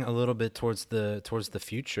 Looking a little bit towards the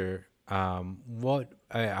future,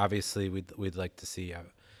 obviously we'd like to see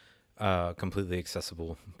completely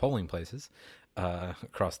accessible polling places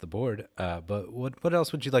across the board. But what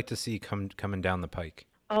else would you like to see coming down the pike?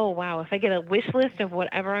 Oh, wow. If I get a wish list of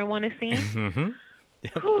whatever I want to see?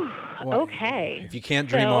 Yep. Whew, Well, okay. If you can't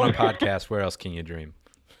dream on a podcast, where else can you dream?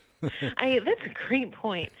 That's a great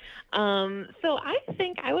point. So I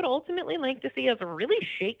think I would ultimately like to see us really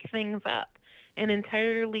shake things up and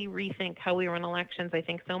entirely rethink how we run elections. I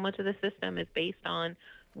think so much of the system is based on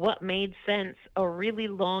what made sense a really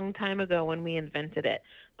long time ago when we invented it,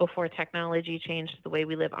 before technology changed the way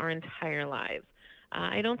we live our entire lives.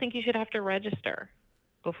 I don't think you should have to register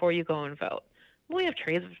before you go and vote. We have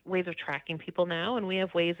ways of tracking people now, and we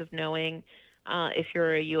have ways of knowing if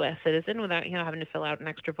you're a U.S. citizen without having to fill out an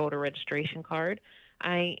extra voter registration card.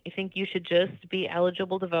 I think you should just be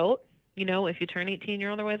eligible to vote. If you turn 18,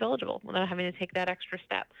 you're otherwise eligible without having to take that extra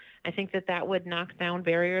step. I think that would knock down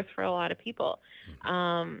barriers for a lot of people.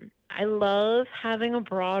 I love having a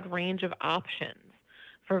broad range of options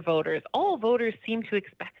for voters. All voters seem to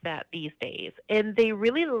expect that these days, and they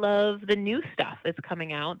really love the new stuff that's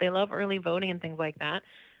coming out. They love early voting and things like that.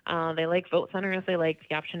 They like vote centers. They like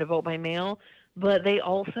the option to vote by mail. But they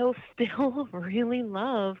also still really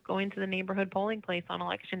love going to the neighborhood polling place on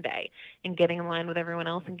Election Day and getting in line with everyone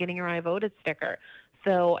else and getting your I voted sticker.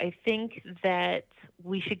 So I think that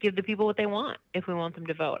we should give the people what they want if we want them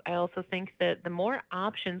to vote. I also think that the more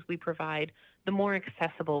options we provide, the more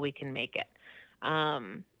accessible we can make it.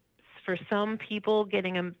 For some people,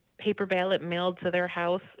 getting a paper ballot mailed to their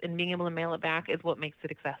house and being able to mail it back is what makes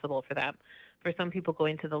it accessible for them. For some people,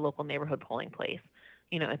 going to the local neighborhood polling place,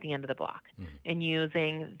 at the end of the block, and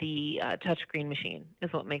using the touchscreen machine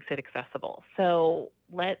is what makes it accessible. So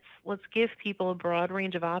let's give people a broad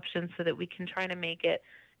range of options so that we can try to make it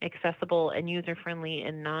accessible and user-friendly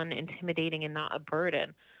and non-intimidating and not a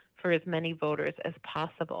burden for as many voters as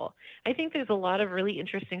possible. I think there's a lot of really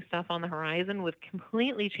interesting stuff on the horizon with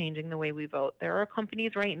completely changing the way we vote. There are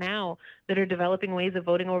companies right now that are developing ways of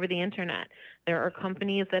voting over the internet. There are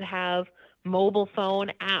companies that have mobile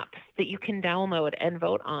phone apps that you can download and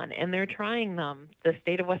vote on, and they're trying them. The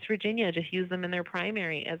state of West Virginia just used them in their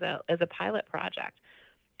primary as a pilot project.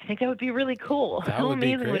 I think that would be really cool. How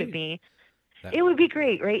amazing would it be? It would be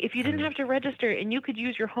great, right? If you didn't have to register and you could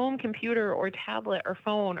use your home computer or tablet or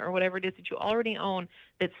phone or whatever it is that you already own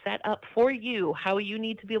that's set up for you, how you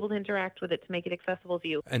need to be able to interact with it to make it accessible to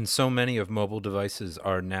you. And so many of mobile devices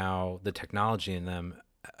are now, the technology in them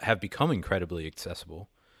have become incredibly accessible.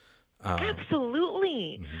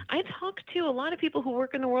 Absolutely. Mhm. I talk to a lot of people who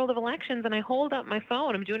work in the world of elections, and I hold up my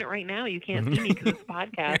phone. I'm doing it right now. You can't see me because it's a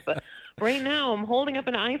podcast, but right now I'm holding up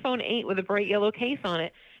an iPhone 8 with a bright yellow case on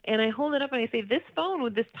it. And I hold it up and I say, this phone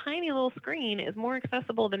with this tiny little screen is more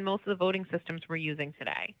accessible than most of the voting systems we're using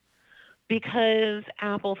today, because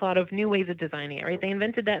Apple thought of new ways of designing it, right? They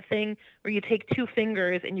invented that thing where you take two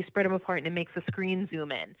fingers and you spread them apart and it makes the screen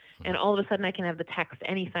zoom in. And all of a sudden I can have the text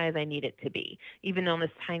any size I need it to be, even on this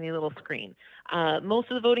tiny little screen. Most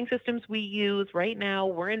of the voting systems we use right now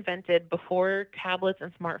were invented before tablets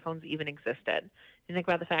and smartphones even existed. You think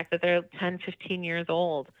about the fact that they're 10, 15 years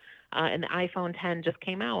old, and the iPhone 10 just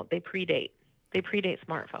came out. They predate. They predate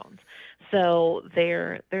smartphones. So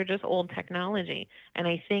they're just old technology. And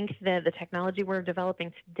I think that the technology we're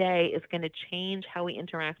developing today is going to change how we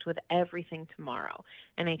interact with everything tomorrow.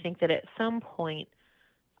 And I think that at some point,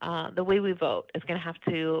 the way we vote is going to have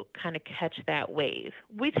to kind of catch that wave.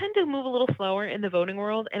 We tend to move a little slower in the voting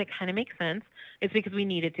world, and it kind of makes sense. It's because we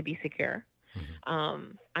need it to be secure.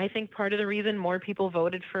 I think part of the reason more people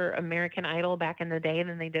voted for American Idol back in the day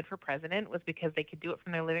than they did for president was because they could do it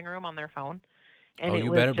from their living room on their phone, and Oh, it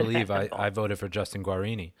you was better just that believe I simple. voted for Justin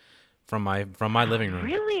Guarini from my living room.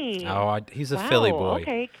 Really? Oh, he's a Philly Wow. boy.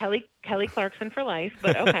 Okay, Kelly Clarkson for life,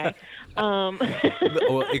 but okay. Um,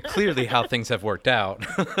 Well, clearly how things have worked out.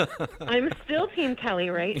 I'm still Team Kelly,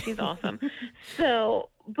 right? She's awesome. So,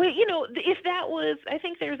 but if that was, I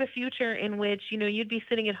think there's a future in which you'd be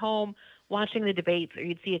sitting at home watching the debates, or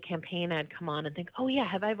you'd see a campaign ad come on and think, oh yeah,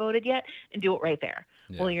 have I voted yet? And do it right there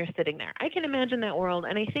Yeah, while you're sitting there. I can imagine that world,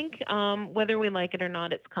 and I think whether we like it or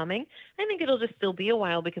not, it's coming. I think it'll just still be a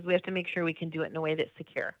while because we have to make sure we can do it in a way that's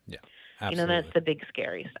secure. yeah, That's absolutely. the big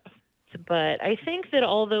scary stuff. But I think that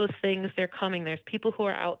all those things, they're coming. There's people who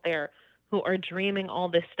are out there who are dreaming all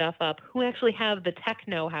this stuff up, who actually have the tech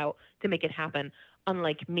know-how to make it happen,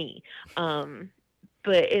 unlike me. Um,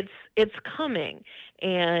 but it's coming,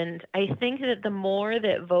 and I think that the more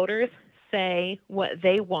that voters say what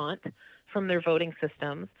they want from their voting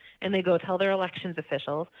systems, and they go tell their elections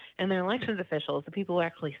officials, and their elections officials, the people who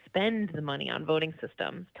actually spend the money on voting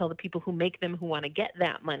systems, tell the people who make them, who want to get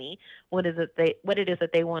that money, what it is that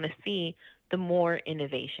they want to see, the more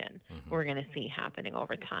innovation we're going to see happening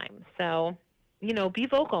over time. So, be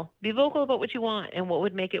vocal. Be vocal about what you want and what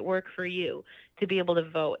would make it work for you to be able to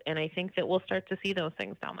vote. And I think that we'll start to see those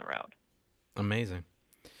things down the road. Amazing.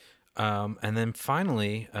 And then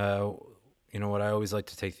finally, what I always like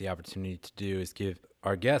to take the opportunity to do is give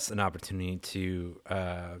our guests an opportunity to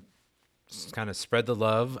kind of spread the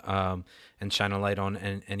love and shine a light on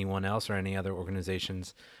anyone else or any other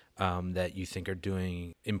organizations that you think are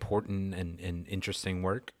doing important and interesting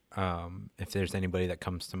work. If there's anybody that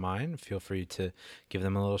comes to mind, feel free to give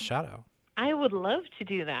them a little shout out. I would love to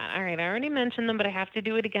do that. All right, I already mentioned them, but I have to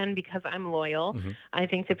do it again because I'm loyal. Mm-hmm. I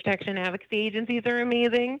think the protection advocacy agencies are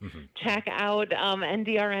amazing. Mm-hmm. Check out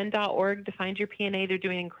ndrn.org to find your PNA. They're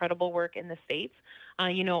doing incredible work in the states.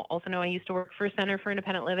 Also know I used to work for Center for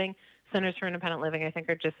Independent Living. Centers for Independent Living, I think,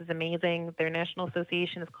 are just as amazing. Their national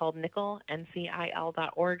association is called NCIL,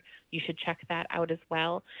 ncil.org. You should check that out as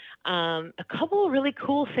well. A couple of really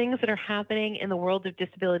cool things that are happening in the world of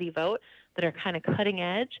disability vote that are kind of cutting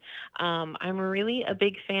edge. I'm really a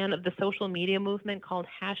big fan of the social media movement called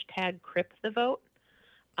 #CryptTheVote,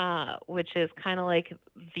 which is kind of like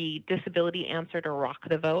the disability answer to rock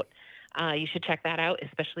the vote. You should check that out,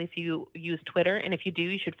 especially if you use Twitter. And if you do,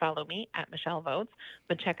 you should follow me at Michelle Votes.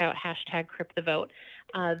 But check out #CryptTheVote.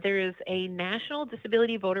 There is a National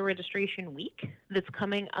Disability Voter Registration Week that's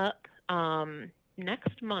coming up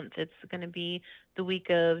next month. It's going to be the week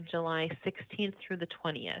of July 16th through the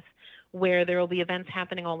 20th, where there will be events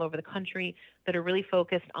happening all over the country that are really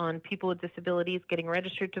focused on people with disabilities getting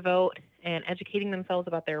registered to vote and educating themselves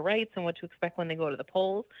about their rights and what to expect when they go to the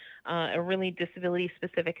polls. A really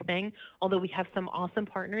disability-specific thing, although we have some awesome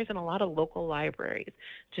partners and a lot of local libraries,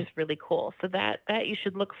 which is really cool. So that you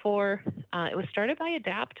should look for. It was started by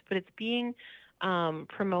ADAPT, but it's being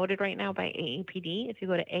promoted right now by AAPD. If you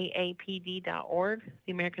go to aapd.org,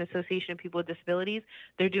 the American Association of People with Disabilities,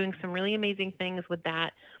 they're doing some really amazing things with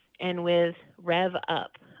that and with Rev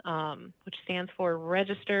Up, which stands for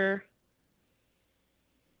Register,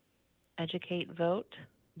 Educate, Vote,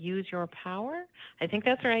 Use Your Power. I think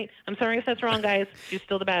that's right. I'm sorry if that's wrong, guys. You're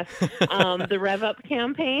still the best. The Rev Up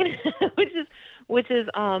campaign, which is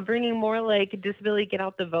bringing more like disability get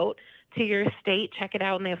out the vote to your state. Check it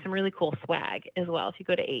out, and they have some really cool swag as well. If you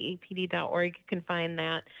go to aapd.org, you can find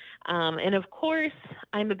that. And of course,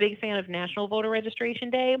 I'm a big fan of National Voter Registration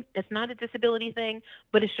Day. It's not a disability thing,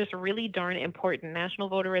 but it's just really darn important. National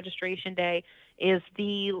Voter Registration Day is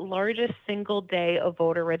the largest single day of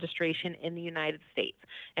voter registration in the United States.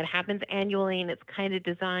 It happens annually, and it's kind of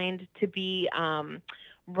designed to be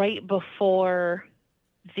right before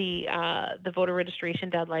the voter registration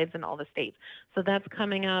deadlines in all the states. So that's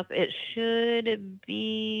coming up. It should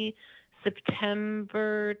be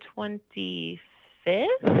September 25th.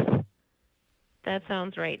 That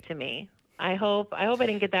sounds right to me. I hope I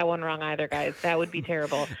didn't get that one wrong either, guys. That would be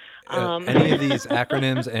terrible. Any of these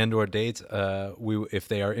acronyms and or dates, if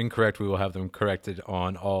they are incorrect, we will have them corrected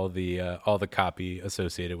on all the copy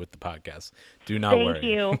associated with the podcast. Do not worry. Thank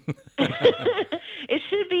you. It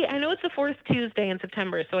should be, I know it's the fourth Tuesday in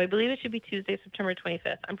September, so I believe it should be Tuesday, September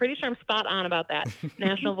 25th. I'm pretty sure I'm spot on about that.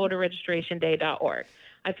 NationalVoterRegistrationDay.org.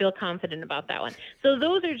 I feel confident about that one. So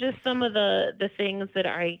those are just some of the things that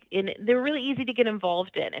they're really easy to get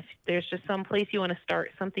involved in. If there's just some place you want to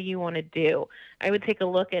start, something you want to do, I would take a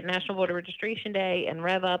look at National Voter Registration Day and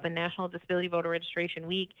Rev Up and National Disability Voter Registration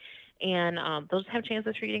Week, and those have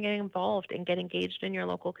chances for you to get involved and get engaged in your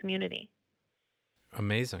local community.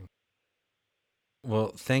 Amazing.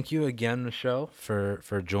 Well, thank you again, Michelle,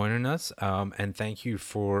 for joining us, and thank you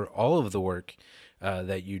for all of the work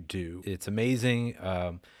that you do. It's amazing.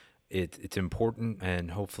 It's important,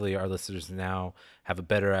 and hopefully our listeners now have a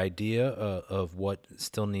better idea of what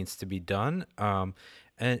still needs to be done, and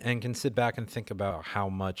can sit back and think about how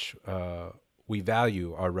much we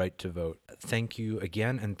value our right to vote. Thank you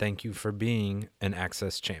again, and thank you for being an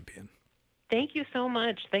Access champion. Thank you so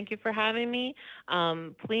much. Thank you for having me.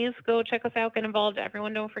 Please go check us out, get involved.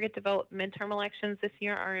 Everyone, don't forget to vote. Midterm elections this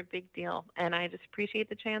year are a big deal, and I just appreciate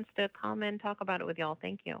the chance to come and talk about it with y'all.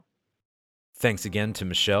 Thank you. Thanks again to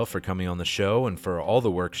Michelle for coming on the show and for all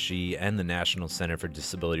the work she and the National Center for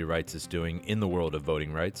Disability Rights is doing in the world of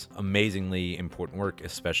voting rights. Amazingly important work,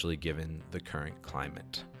 especially given the current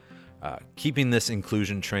climate. Keeping this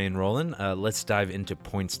inclusion train rolling, let's dive into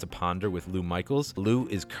Points to Ponder with Lou Michaels. Lou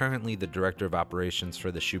is currently the Director of Operations for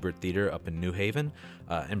the Schubert Theater up in New Haven,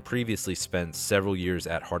 and previously spent several years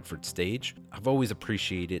at Hartford Stage. I've always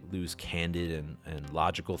appreciated Lou's candid and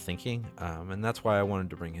logical thinking, and that's why I wanted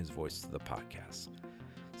to bring his voice to the podcast.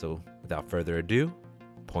 So without further ado,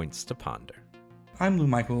 Points to Ponder. I'm Lou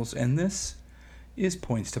Michaels, and this is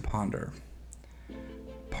Points to Ponder.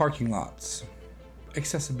 Parking lots.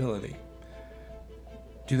 Accessibility.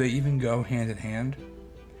 Do they even go hand in hand?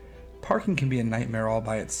 Parking can be a nightmare all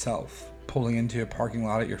by itself. Pulling into a parking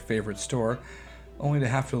lot at your favorite store, only to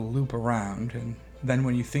have to loop around, and then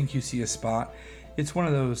when you think you see a spot, it's one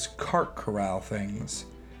of those cart corral things.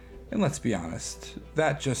 And let's be honest,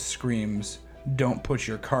 that just screams, don't put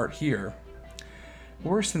your cart here.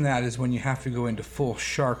 Worse than that is when you have to go into full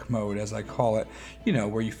shark mode, as I call it,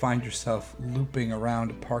 where you find yourself looping around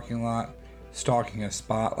a parking lot, stalking a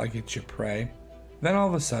spot like it's your prey. Then all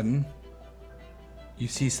of a sudden, you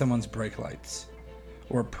see someone's brake lights,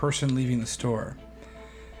 or a person leaving the store.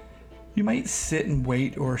 You might sit and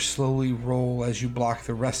wait or slowly roll as you block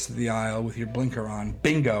the rest of the aisle with your blinker on.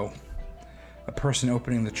 Bingo! A person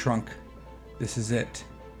opening the trunk. This is it.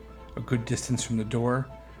 A good distance from the door,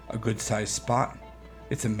 a good sized spot.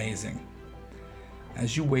 It's amazing.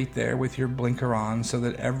 As you wait there with your blinker on so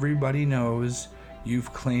that everybody knows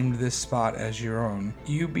you've claimed this spot as your own,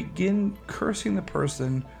 you begin cursing the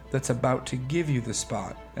person that's about to give you the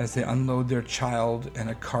spot as they unload their child and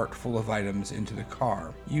a cart full of items into the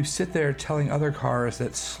car. You sit there telling other cars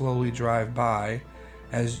that slowly drive by,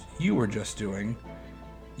 as you were just doing,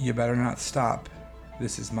 you better not stop.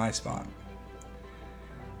 This is my spot.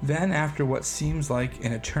 Then, after what seems like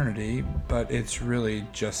an eternity, but it's really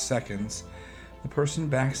just seconds, the person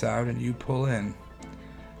backs out and you pull in.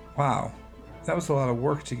 Wow. That was a lot of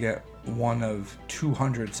work to get one of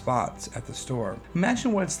 200 spots at the store.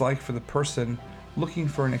 Imagine what it's like for the person looking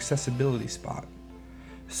for an accessibility spot,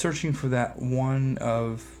 searching for that one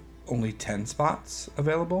of only 10 spots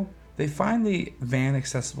available. They find the van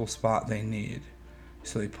accessible spot they need,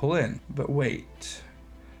 so they pull in. But wait,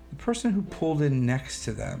 the person who pulled in next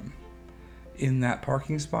to them in that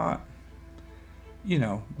parking spot,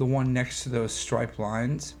 the one next to those striped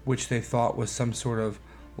lines, which they thought was some sort of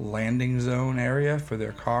landing zone area for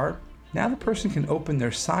their car. Now the person can open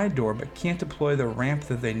their side door but can't deploy the ramp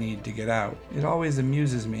that they need to get out. It always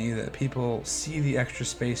amuses me that people see the extra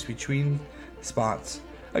space between spots,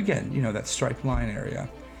 again, that striped line area,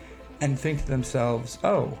 and think to themselves,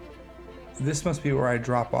 oh, this must be where I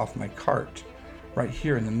drop off my cart, right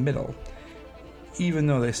here in the middle, even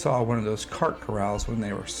though they saw one of those cart corrals when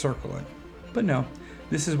they were circling. But no,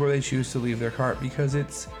 this is where they choose to leave their cart because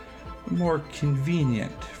it's more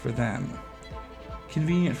convenient for them.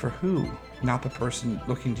 Convenient for who? Not the person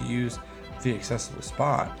looking to use the accessible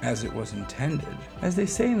spot as it was intended. As they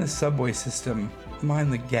say in the subway system,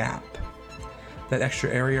 mind the gap. That extra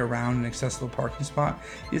area around an accessible parking spot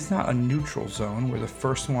is not a neutral zone where the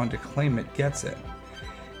first one to claim it gets it.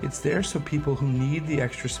 It's there so people who need the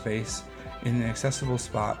extra space in an accessible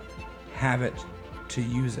spot have it to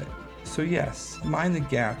use it. So yes, mind the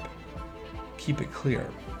gap, keep it clear.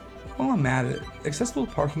 While I'm at it, accessible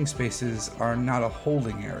parking spaces are not a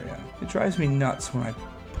holding area. It drives me nuts when I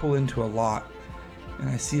pull into a lot and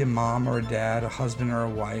I see a mom or a dad, a husband or a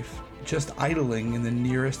wife, just idling in the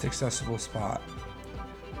nearest accessible spot.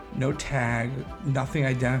 No tag, nothing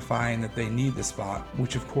identifying that they need the spot,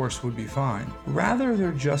 which of course would be fine. Rather,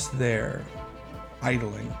 they're just there,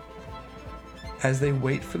 idling, as they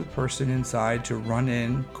wait for the person inside to run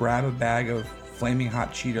in, grab a bag of flaming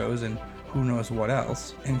hot Cheetos and who knows what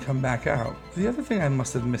else, and come back out. The other thing I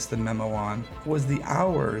must have missed the memo on was the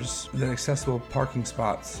hours that accessible parking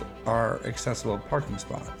spots are accessible parking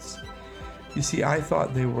spots. You see, I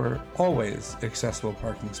thought they were always accessible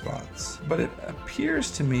parking spots, but it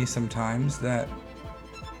appears to me sometimes that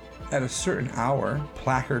at a certain hour,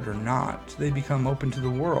 placard or not, they become open to the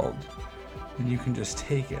world, and you can just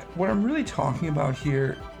take it. What I'm really talking about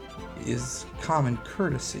here is common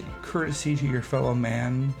courtesy. Courtesy to your fellow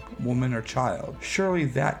man, woman, or child. Surely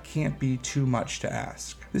that can't be too much to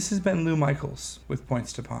ask. This has been Lou Michaels with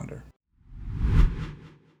Points to Ponder.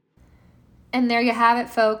 And there you have it,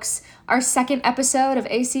 folks. Our second episode of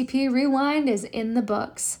ACP Rewind is in the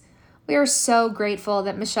books. We are so grateful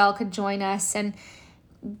that Michelle could join us and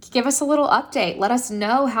give us a little update. Let us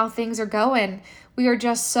know how things are going. We are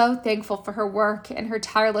just so thankful for her work and her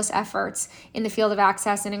tireless efforts in the field of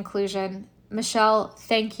access and inclusion. Michelle,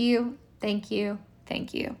 thank you, thank you,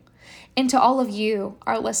 thank you. And to all of you,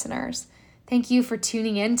 our listeners, thank you for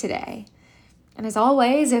tuning in today. And as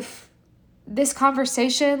always, if this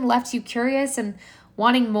conversation left you curious and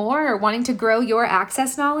wanting more or wanting to grow your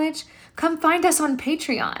access knowledge, come find us on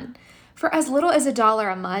Patreon. For as little as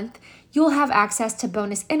 $1 a month, you'll have access to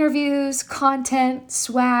bonus interviews, content,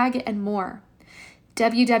 swag, and more.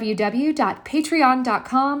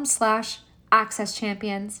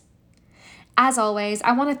 www.patreon.com/accesschampions. As always,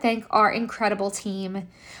 I want to thank our incredible team,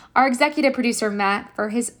 our executive producer, Matt, for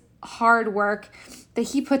his hard work that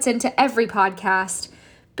he puts into every podcast.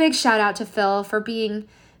 Big shout out to Phil for being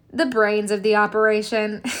the brains of the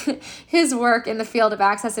operation. His work in the field of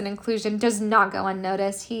access and inclusion does not go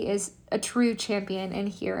unnoticed. He is a true champion and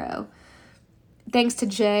hero. Thanks to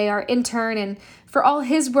Jay, our intern, and for all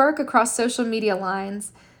his work across social media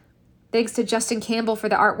lines. Thanks to Justin Campbell for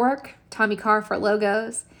the artwork, Tommy Carr for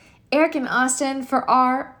logos, Eric and Austin for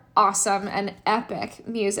our awesome and epic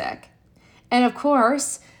music. And of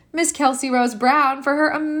course, Miss Kelsey Rose Brown for her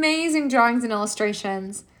amazing drawings and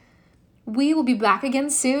illustrations. We will be back again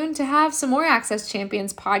soon to have some more Access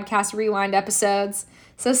Champions podcast rewind episodes,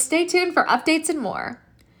 so stay tuned for updates and more.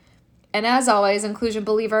 And as always, inclusion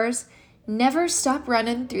believers, never stop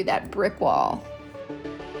running through that brick wall.